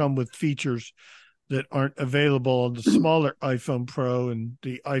years, come with features that aren't available on the smaller iPhone Pro, and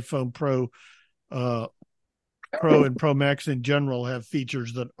the iPhone Pro and Pro Max in general have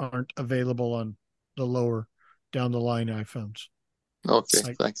features that aren't available on the lower down the line iPhones. Okay,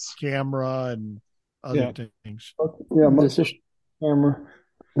 like thanks. Camera and other things. Yeah, this is camera.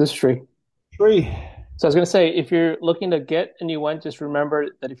 This is Tree. So I was going to say, if you're looking to get a new one, just remember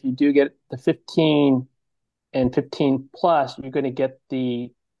that if you do get the 15 and 15 plus, you're going to get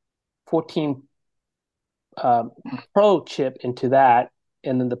the 14 Pro chip into that,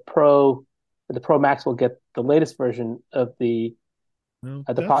 and then the Pro Max will get the latest version of the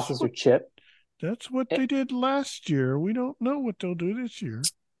processor chip. That's what they did last year. We don't know what they'll do this year.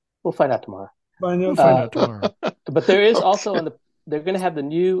 We'll find out tomorrow. We'll find out tomorrow. But there is also they're going to have the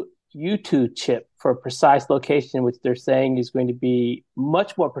new U2 chip for precise location, which they're saying is going to be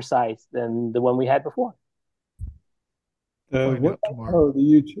much more precise than the one we had before. Find out tomorrow. Oh, the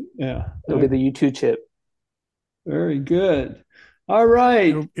U2. Yeah. It'll be the U2 chip. Very good. All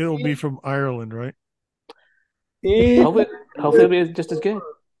right. It'll be from Ireland, right? Hopefully it'll be just as good.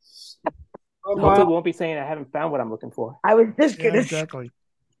 Hopefully we won't be saying I haven't found what I'm looking for. I was just going to exactly.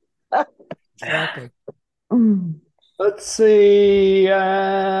 Exactly. Let's see.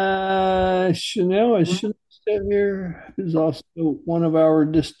 Chanel is here, who's also one of our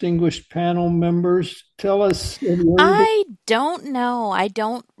distinguished panel members. Tell us. I don't know. I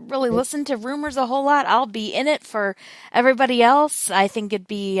don't really listen to rumors a whole lot. I'll be in it for everybody else. I think it'd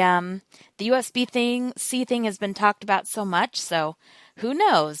be the USB-C thing has been talked about so much, so who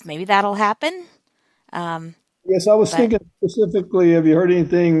knows? Maybe that'll happen. Yes, I was thinking specifically, have you heard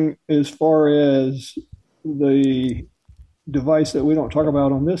anything as far as the device that we don't talk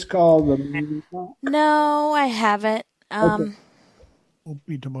about on this call? No, I haven't. Won't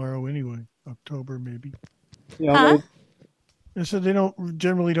be tomorrow anyway. October maybe. Yeah. They said they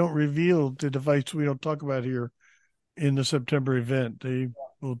generally don't reveal the device we don't talk about here in the September event. They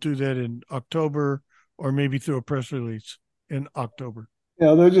will do that in October or maybe through a press release in October.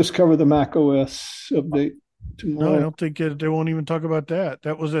 Yeah, they'll just cover the Mac OS update tomorrow. No, I don't think they won't even talk about that.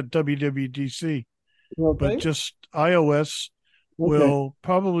 That was at WWDC. Okay. But just iOS will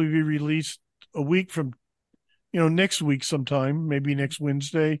probably be released a week from, next week sometime, maybe next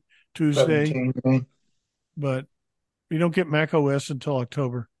Wednesday, Tuesday. 17. But we don't get Mac OS until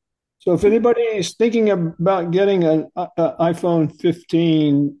October. So if anybody is thinking about getting an iPhone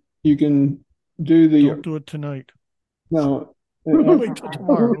 15, you can Don't do it tonight. No. Wait till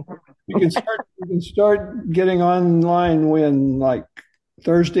tomorrow. You can start getting online when, like,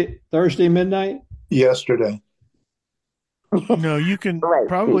 Thursday midnight? Yesterday. No, you can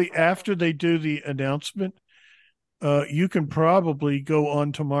probably after they do the announcement, you can probably go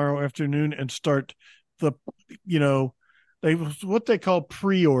on tomorrow afternoon and start what they call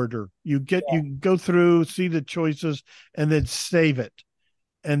pre-order. You go through, see the choices, and then save it.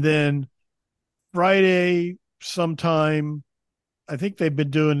 And then Friday sometime, I think they've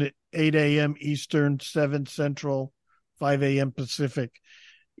been doing it 8 a.m. Eastern, 7 Central, 5 a.m. Pacific.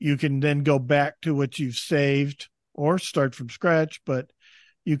 You can then go back to what you've saved or start from scratch, but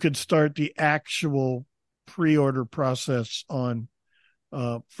you could start the actual pre-order process on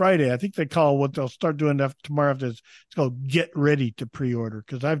Friday. I think they call what they'll start doing tomorrow after it's called get ready to pre-order,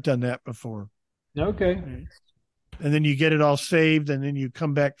 because I've done that before. Okay. And then you get it all saved, and then you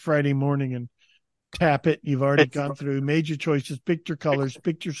come back Friday morning and tap it. You've already gone through, made your choices, picked your colors,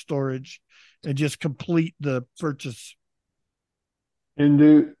 picked your storage, and just complete the purchase. And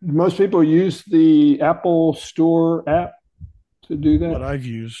do most people use the Apple Store app to do that? What I've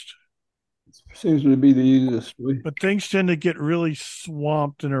used. Seems to be the easiest way. But things tend to get really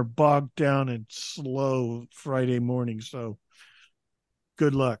swamped and are bogged down and slow Friday morning. So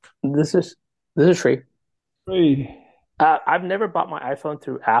good luck. This is free. Free. I've never bought my iPhone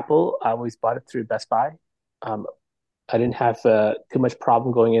through Apple. I always bought it through Best Buy. I didn't have too much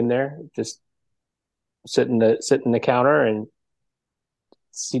problem going in there. Just sit in the counter and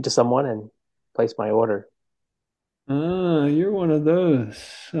speak to someone and place my order. You're one of those.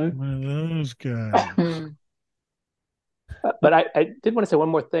 One of those guys. But I did want to say one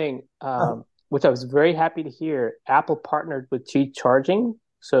more thing, which I was very happy to hear. Apple partnered with Qi Charging,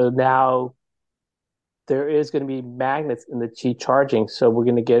 so now there is going to be magnets in the Qi Charging. So we're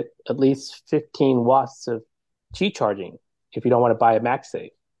going to get at least 15 watts of Qi Charging if you don't want to buy a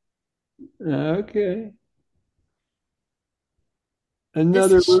MagSafe. Okay.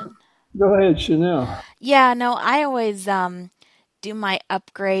 Go ahead, Chanel. Yeah, no, I always do my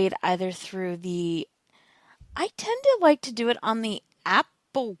upgrade either through I tend to like to do it on the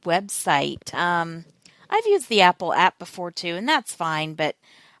Apple website. I've used the Apple app before too, and that's fine, but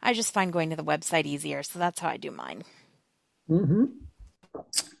I just find going to the website easier, so that's how I do mine. Mm-hmm.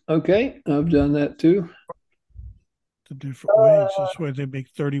 Okay, I've done that too. The different ways. That's why they make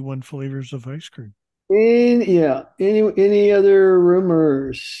 31 flavors of ice cream. Any other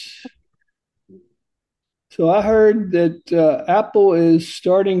rumors? So I heard that Apple is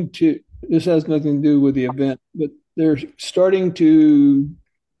starting to this has nothing to do with the event, but they're starting to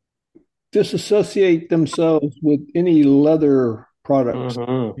disassociate themselves with any leather products.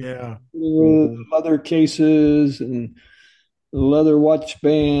 Yeah. Leather cases and leather watch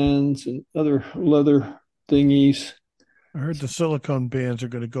bands and other leather thingies. I heard the silicone bands are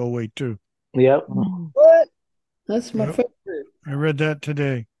going to go away too. Yep. What? That's my favorite. I read that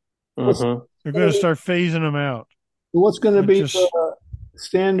today. Mm-hmm. They're going to start phasing them out. What's going to be the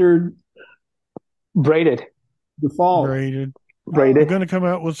standard braided default? Braided. Braided. They're going to come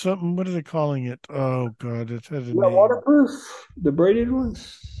out with something. What are they calling it? Oh God, it has a name. Waterproof. The braided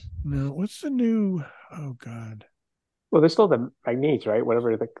ones. No, what's the new? Oh God. Well, there's still the magnets, right?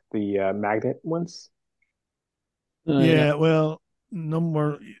 Whatever the magnet ones. Yeah. Well, no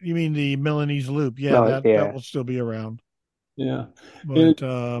more. You mean the Milanese loop? Yeah, No, that will still be around. Yeah. But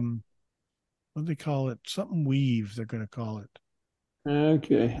what do they call it? Something weave. They're going to call it.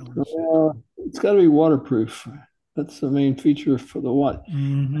 Okay. Well, it's got to be waterproof. That's the main feature for the watch.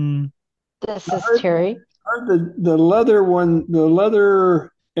 Mm-hmm. This is Terry. I heard the leather one, the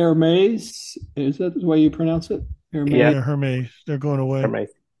leather Hermes. Is that the way you pronounce it? Hermes. Yeah, Hermes. They're going away. Hermes.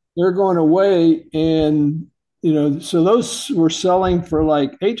 They're going away, and so those were selling for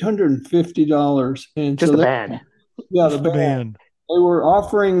like $850, and just so the band. Yeah, just the band. They were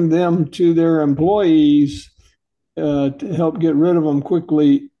offering them to their employees to help get rid of them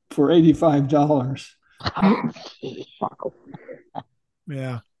quickly for $85.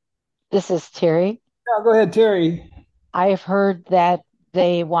 Yeah. This is Terry. Yeah, go ahead, Terry. I've heard that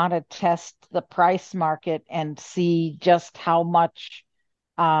they want to test the price market and see just how much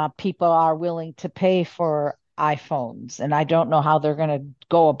people are willing to pay for iPhones. And I don't know how they're going to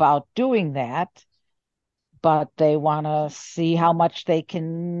go about doing that, but they want to see how much they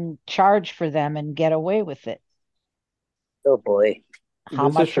can charge for them and get away with it. Oh boy. How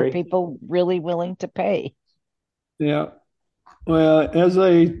much are people really willing to pay? Yeah. Well, as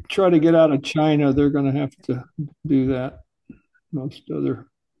they try to get out of China, they're going to have to do that. Most other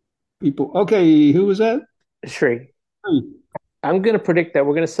people. Okay, who was that? Sri. I'm going to predict that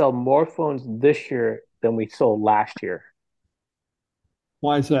we're going to sell more phones this year than we sold last year.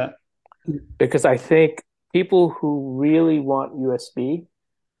 Why is that? Because I think people who really want USB,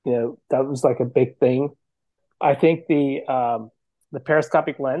 that was like a big thing. I think the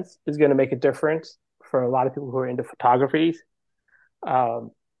periscopic lens is going to make a difference for a lot of people who are into photography.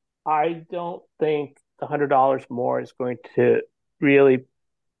 I don't think the $100 more is going to really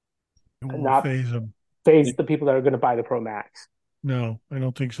not phase the people that are going to buy the Pro Max. No, I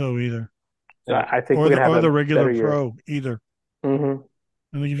don't think so either. I think we're going to have the regular Pro year. either. Mm-hmm.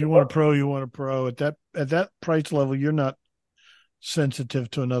 I think if you want a Pro, you want a Pro. At that price level, you're not sensitive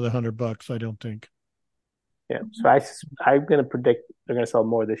to another $100. I don't think. Yeah, so I'm going to predict they're going to sell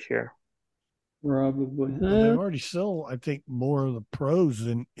more this year. Probably. Well, they already sell, I think, more of the Pros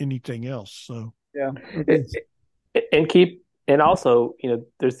than anything else. So yeah, and also,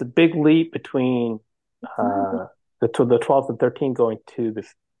 there's the big leap between the 12 and 13 going to the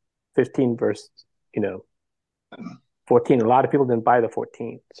 15 versus 14. A lot of people didn't buy the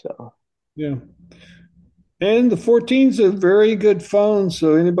 14, so yeah. And the 14's a very good phone.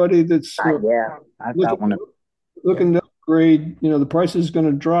 So anybody that's I've got one. Looking to upgrade, the price is going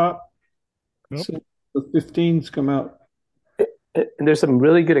to drop. Nope. So the 15s come out. And there's some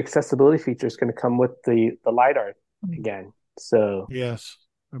really good accessibility features going to come with the LiDAR again. So yes,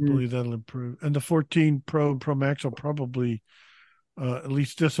 I believe that'll improve. And the 14 Pro and Pro Max will probably at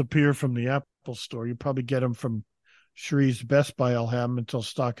least disappear from the Apple Store. You probably get them from Shree's Best Buy. I'll have them until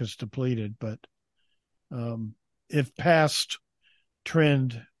stock is depleted. But if past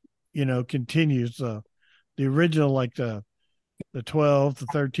trend, continues, the original, like the 12, the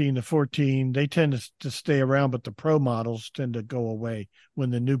 13, the 14, they tend to stay around, but the Pro models tend to go away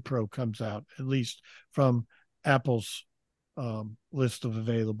when the new Pro comes out, at least from Apple's list of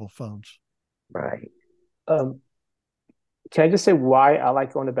available phones. Right. Can I just say why I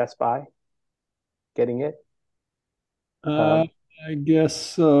like going to Best Buy? Getting it? I guess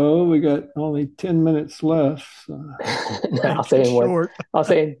so. We got only 10 minutes left. So. I'll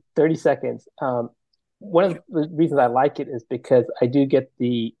say in 30 seconds. One of the reasons I like it is because I do get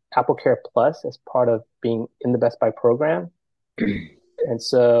the Apple Care Plus as part of being in the Best Buy program. And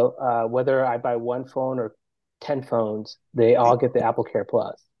so whether I buy one phone or 10 phones, they all get the Apple Care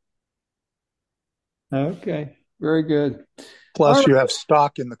Plus. Okay, very good. Plus, you have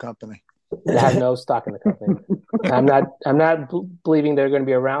stock in the company. I have no stock in the company. I'm not believing they're going to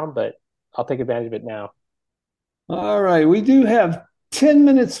be around, but I'll take advantage of it now. All right, we do have 10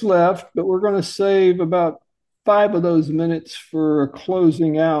 minutes left, but we're going to save about 5 of those minutes for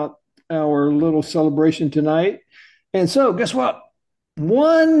closing out our little celebration tonight. And so, guess what?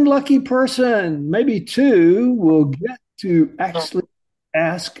 One lucky person, maybe two, will get to actually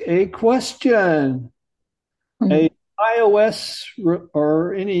ask a question. A iOS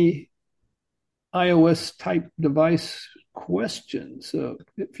or any iOS type device question. So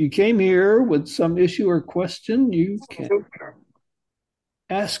if you came here with some issue or question, you can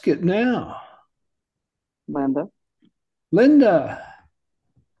ask it now. Linda.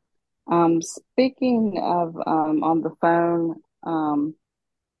 Speaking of on the phone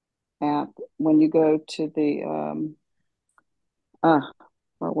app, when you go to the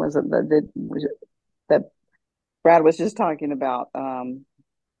what was it that Brad was just talking about?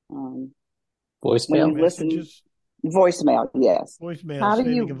 Voicemail when you listen, messages. Voicemail, yes. Voicemail. How do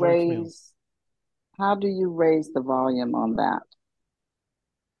Sending you a voicemail. raise the volume on that?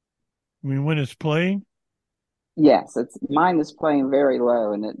 I mean, when it's playing. Yes, mine is playing very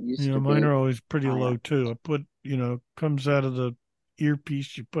low, and it used to be. Mine are always pretty higher. low too. I put, comes out of the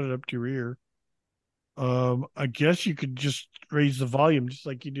earpiece. You put it up to your ear. I guess you could just raise the volume, just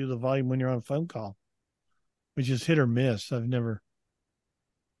like you do the volume when you're on a phone call, which is hit or miss. I've never.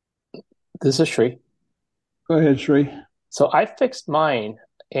 This is Sri. Go ahead, Sri. So I fixed mine,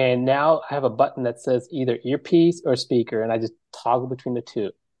 and now I have a button that says either earpiece or speaker, and I just toggle between the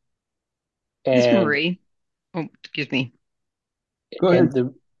two. It's And Marie. Oh, excuse me. Go ahead.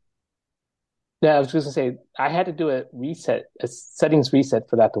 I was just going to say, I had to do a settings reset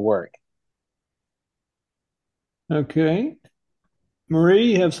for that to work. Okay.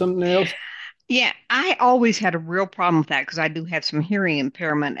 Marie, you have something else? Yeah, I always had a real problem with that because I do have some hearing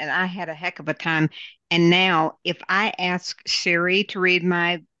impairment, and I had a heck of a time. And now, if I ask Siri to read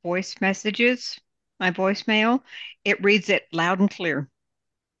my voice messages, my voicemail, it reads it loud and clear.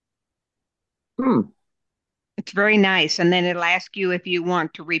 It's very nice. And then it'll ask you if you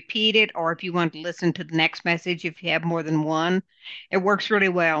want to repeat it or if you want to listen to the next message if you have more than one. It works really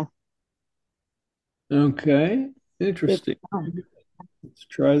well. Okay. Interesting. Let's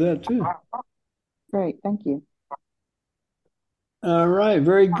try that too. Great. Thank you. All right.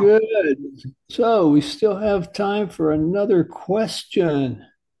 Very good. So we still have time for another question.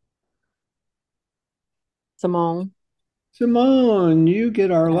 Simone, you get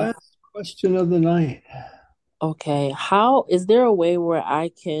our last question of the night. okay. How is there a way where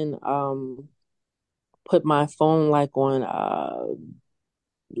I can put my phone like on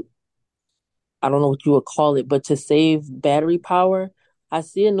I don't know what you would call it, but to save battery power? I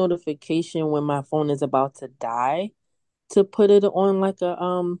see a notification when my phone is about to die to put it on like a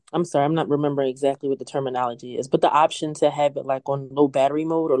I'm sorry, I'm not remembering exactly what the terminology is, but the option to have it like on low battery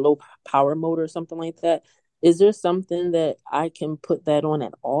mode or low power mode or something like that. Is there something that I can put that on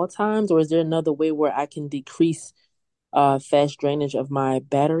at all times, or is there another way where I can decrease fast drainage of my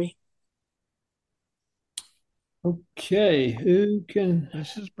battery? Okay, who can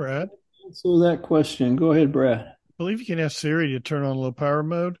This is Brad. answer that question? Go ahead, Brad. I believe you can ask Siri to turn on low power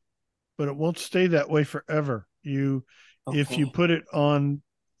mode, but it won't stay that way forever. If you put it on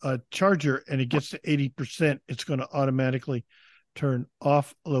a charger and it gets to 80%, it's going to automatically turn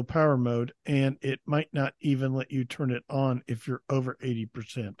off low power mode, and it might not even let you turn it on if you're over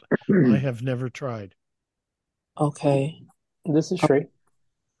 80%. I have never tried. Okay. This is Sri.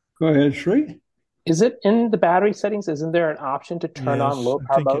 Go ahead, Sri. Is it in the battery settings? Isn't there an option to turn on low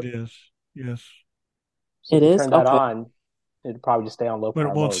power mode? I think it is. Yes. So it if you is? turn that Okay. on, it'd probably just stay on low power But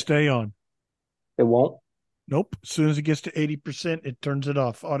it won't mode. stay on. It won't? Nope. As soon as it gets to 80%, it turns it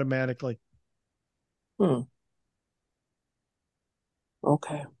off automatically.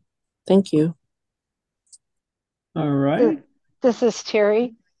 Okay. Thank you. All right. This is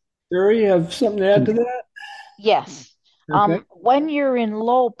Terry. Terry, you have something to add to that? Yes. Okay. When you're in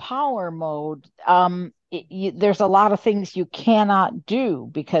low power mode, there's a lot of things you cannot do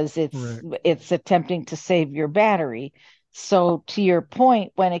because it's attempting to save your battery. So to your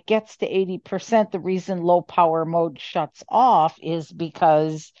point, when it gets to 80%, the reason low power mode shuts off is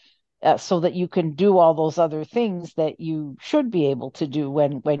because so that you can do all those other things that you should be able to do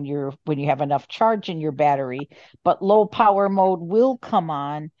when you have enough charge in your battery. But low power mode will come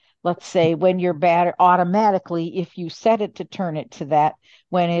on, let's say, when your battery automatically, if you set it to turn it to that,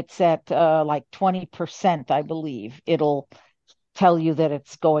 when it's at like 20%, I believe, it'll tell you that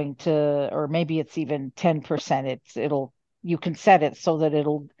it's going to, or maybe it's even 10%. You can set it so that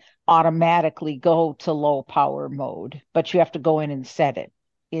it'll automatically go to low power mode, but you have to go in and set it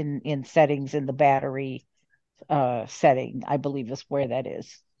in settings in the battery setting, I believe is where that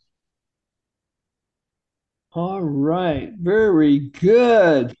is. All right. Very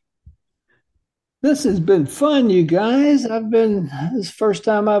good. This has been fun, you guys. This is the first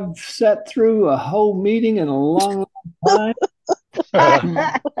time I've sat through a whole meeting in a long, long time.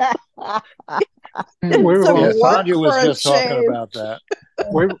 Sandhya was just talking about that.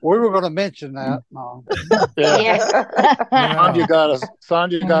 We were going to mention that. No.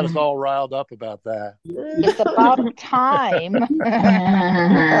 Sandhya got us all riled up about that. It's about time.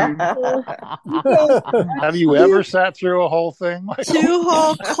 Have you ever sat through a whole thing? Two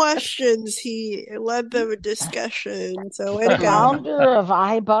whole questions. He led them a discussion. So The founder of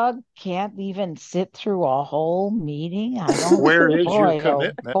iBUG can't even sit through a whole meeting. I don't. Where is your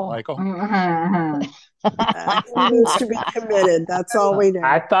commitment, Michael? He needs to be committed. That's all we know.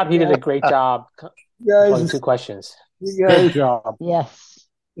 I thought he did a great job. Guys, 2 questions. Good job. Yes.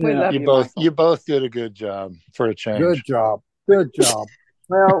 Yeah. You both did a good job for a change. Good job. Good job.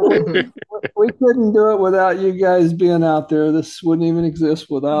 Well, we couldn't do it without you guys being out there. This wouldn't even exist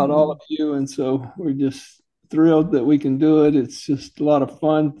without all of you. And so we're just thrilled that we can do it. It's just a lot of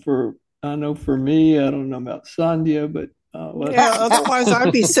fun for me. I don't know about Sandhya, but otherwise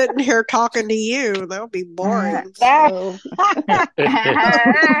I'd be sitting here talking to you. That would be boring. So.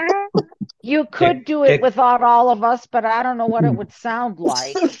 You could do it without all of us, but I don't know what it would sound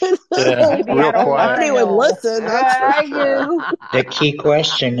like. Maybe nobody would listen. That's for sure. The key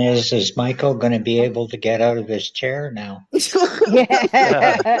question is Michael going to be able to get out of his chair now? If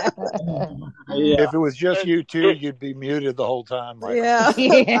it was just you two, you'd be muted the whole time, Michael. Yeah.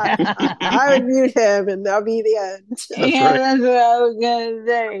 I would mute him, and that'll be the end. That's what I was going to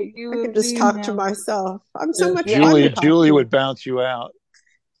say. I could just talk to myself. I'm so much Julie. fun. Julie would bounce you out.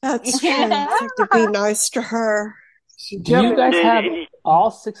 That's true. I have to be nice to her. Do you guys have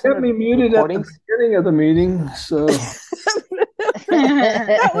all 600 Kept me muted recordings? at the beginning of the meeting, so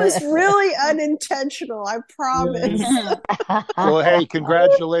That was really unintentional, I promise. Well, hey,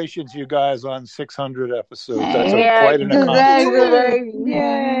 congratulations, you guys, on 600 episodes. That's quite an accomplishment.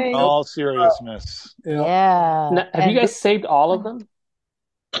 In all seriousness. Now, have you guys saved all of them?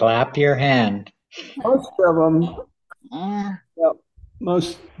 Clap your hand. most of them. Yep.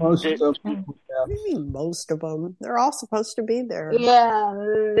 Most of them. What do you mean most of them? They're all supposed to be there.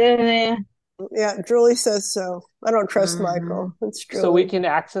 Yeah. Yeah, Julie says so. I don't trust Michael. It's Julie. So we can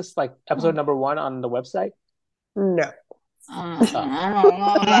access like episode number 1 on the website? No. I don't know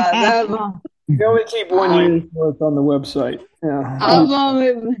about that one. You only keep 1 year's worth on the website. How long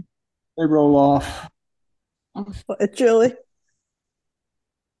is it? They roll off. Julie?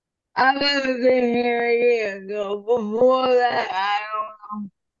 I've never been here a year ago. Before that, I don't know.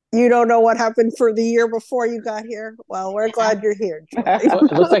 You don't know what happened for the year before you got here? Well, we're glad you're here, Julie.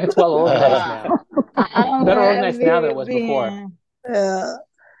 It looks like it's well organized now. Better organized now than it was before. Yeah.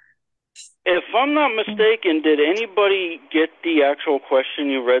 If I'm not mistaken, did anybody get the actual question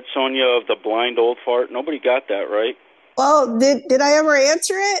you read, Sonia, of the blind old fart? Nobody got that, right? Well, did I ever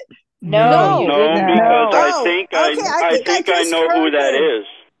answer it? No, because Oh, I think I know who that is.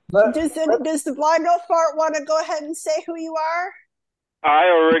 Does the blind old fart want to go ahead and say who you are? I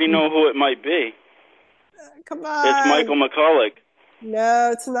already know who it might be. Come on. It's Michael McCulloch. No,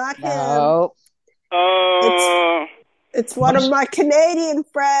 it's not him. No. It's one of my Canadian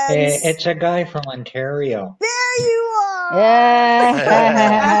friends. It's a guy from Ontario. There you are. Yeah.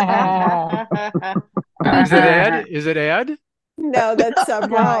 Is it Ed? No, that's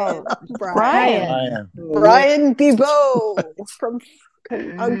Brian. Brian Bibeau from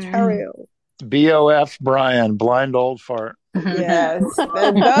Ontario. BOF Brian, blind old fart. Yes,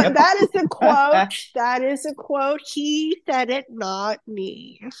 that is a quote. That is a quote. He said it, not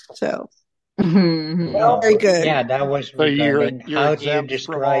me. So, very good. Yeah, that was regarding how do you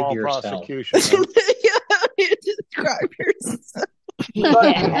describe yourself? How do you describe yourself?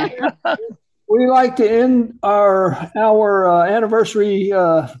 We like to end our anniversary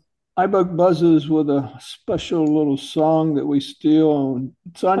iBUG Buzzes with a special little song that we steal.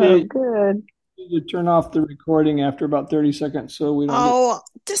 Sandhya, good. You turn off the recording after about 30 seconds, so we don't.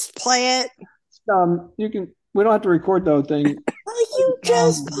 Just play it. You can. We don't have to record the whole thing. You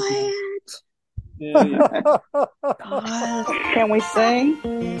just play it. Yeah. Can we sing?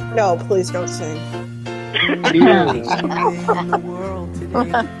 No, please don't sing.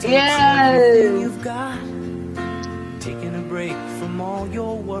 Taking a break from all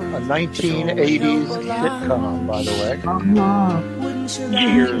your work. A 1980s sitcom, by the way.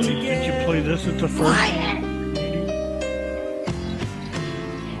 Cheers. Did you play this at the first?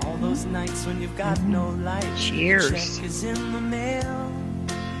 All those nights when you've got no light. Cheers. Check is in the mail.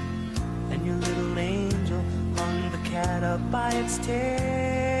 And your little angel hung the cat up by its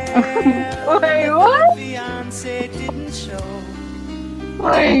tail. Wait, what? Fiance didn't show.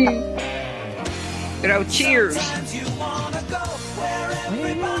 Wait. Cheers.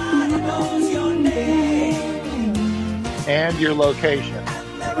 And your location.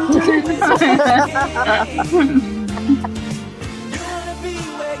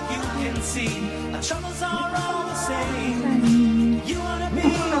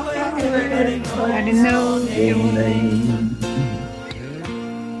 Everybody knows your name.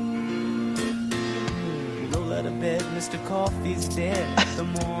 Mr. Coffee's dead. The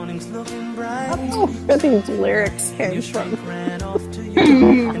morning's looking bright. I don't know where these lyrics came from.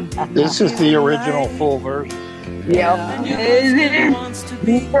 This is the original full version. Yep.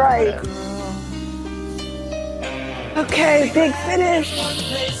 Right. Okay, big finish.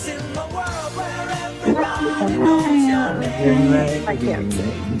 I can't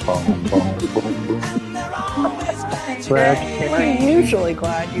sing. I'm usually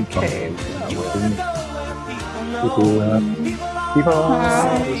glad you came. People are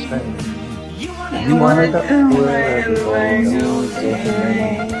the same. You want to go where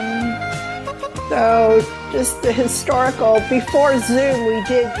So, just the historical, before Zoom, we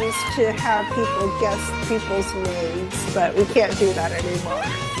did used to have people guess people's names, but we can't do that anymore.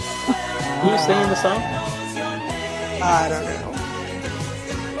 Who's singing the song? I don't know.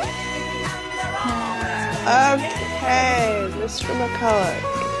 Okay, Mr. McCullough.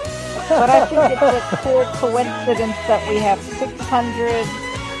 But I think it's a cool coincidence that we have 600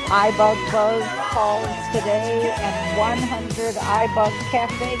 iBUG Buzz calls today and 100 iBUG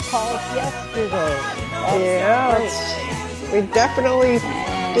Cafe calls yesterday. We definitely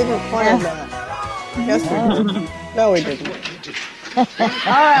didn't plan that. Yes, we did. No, we didn't. All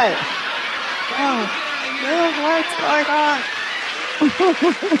right. What's going on?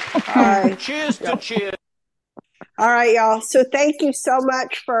 All right. Cheers to cheers. All right, y'all. So thank you so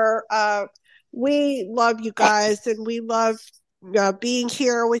much for, we love you guys and we love being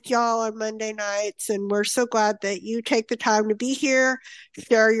here with y'all on Monday nights. And we're so glad that you take the time to be here,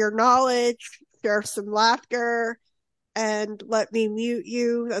 share your knowledge, share some laughter, and let me mute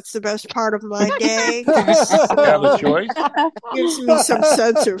you. That's the best part of my day. Have a choice. Gives me some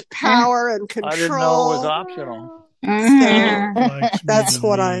sense of power and control. I didn't know it was optional. So that's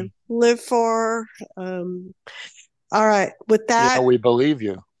what I live for. All right. With that, we believe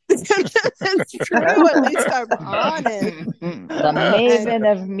you. It's true. At least I'm honest. The maven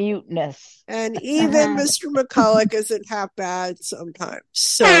of muteness. And even Mr. McCulloch isn't half bad sometimes.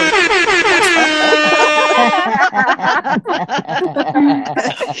 So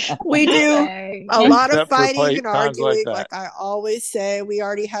we do a lot of fighting and arguing, like I always say. We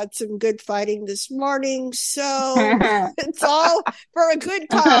already had some good fighting this morning, so it's all for a good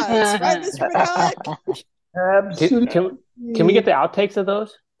cause, right, Mr. McCulloch? Absolutely. Can we get the outtakes of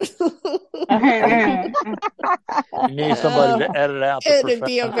those? You need somebody to edit out. It'd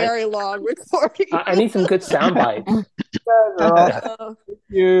be a very long recording. I need some good sound bites. Thank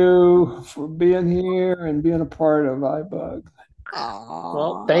you for being here and being a part of iBUG.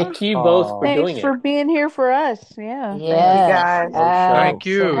 Well, thank you both for doing it. Thanks for being here for us. Yeah. Yeah. Thank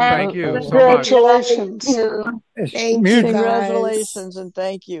you. Thank you so much. Congratulations. Thank you. Congratulations and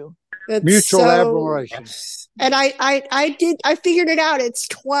thank you. It's Mutual admiration. And I figured it out. It's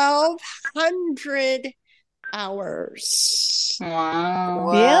 1,200 hours.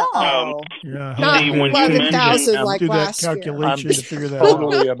 Wow. Yeah. Not 11,000 like last year. I'm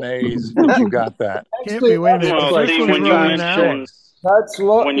totally amazed that you got that. Can't be waiting. That's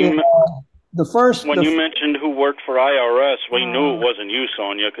what the first. When you mentioned who worked for IRS, we knew it wasn't you,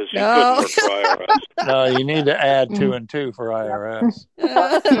 Sonia, because you couldn't work for IRS. No, you need to add 2 and 2 for IRS.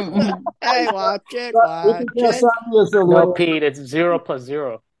 Hey, watch it. No, Pete, it's 0 plus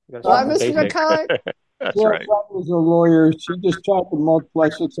 0. Why, Mr. McCulloch? That's right. Was a lawyer. She just tried to multiply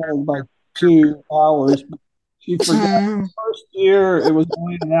 600 by 2 hours. She forgot the first year it was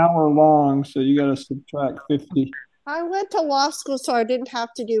only an hour long, so you got to subtract 50. I went to law school, so I didn't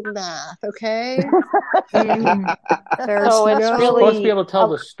have to do math, okay? So it's supposed to be able to tell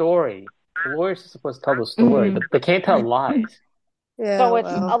the story. The lawyers are supposed to tell the story, but they can't tell lies. Yeah, so it's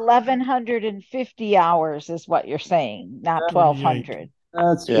 1,150 hours is what you're saying, not 1,200.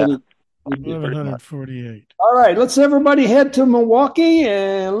 That's 1,148. All right, let's everybody head to Milwaukee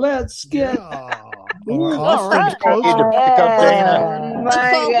and let's get. Austin's close to pick up Dana.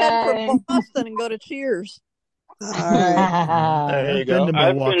 Head for Boston and go to Cheers. All right. There you go.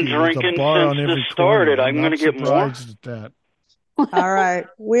 I've been drinking since this started. I'm going to get more. All right.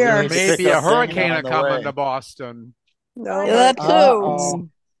 We are. Maybe a hurricane coming to Boston. No, that too.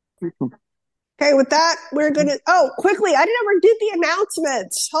 Okay, with that, we're going to. Oh, quickly. I never did the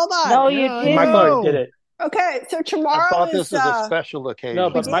announcements. Hold on. No, you didn't. Michael already did it. Okay, so tomorrow I thought is. this was a special occasion. No,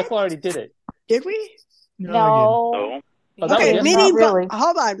 but Michael already did it. Did we? No. Okay,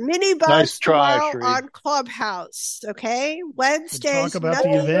 hold on. Mini buzz Nice try, tomorrow Sheree. on Clubhouse. Okay, Wednesdays, talk about the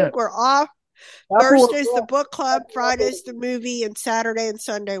nothing. event. We're off. Thursday's the book club. Friday's the movie, and Saturday and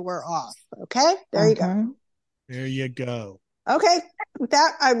Sunday we're off. Okay, there you go. There you go. Okay, with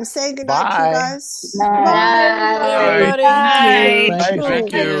that, I'm saying goodnight to you guys. Bye.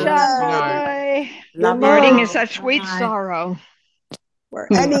 Thank you. Your parting is such sweet sorrow. We're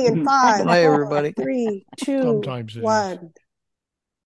ending in 5, Bye, everybody. 3, 2, Sometimes it is. 1.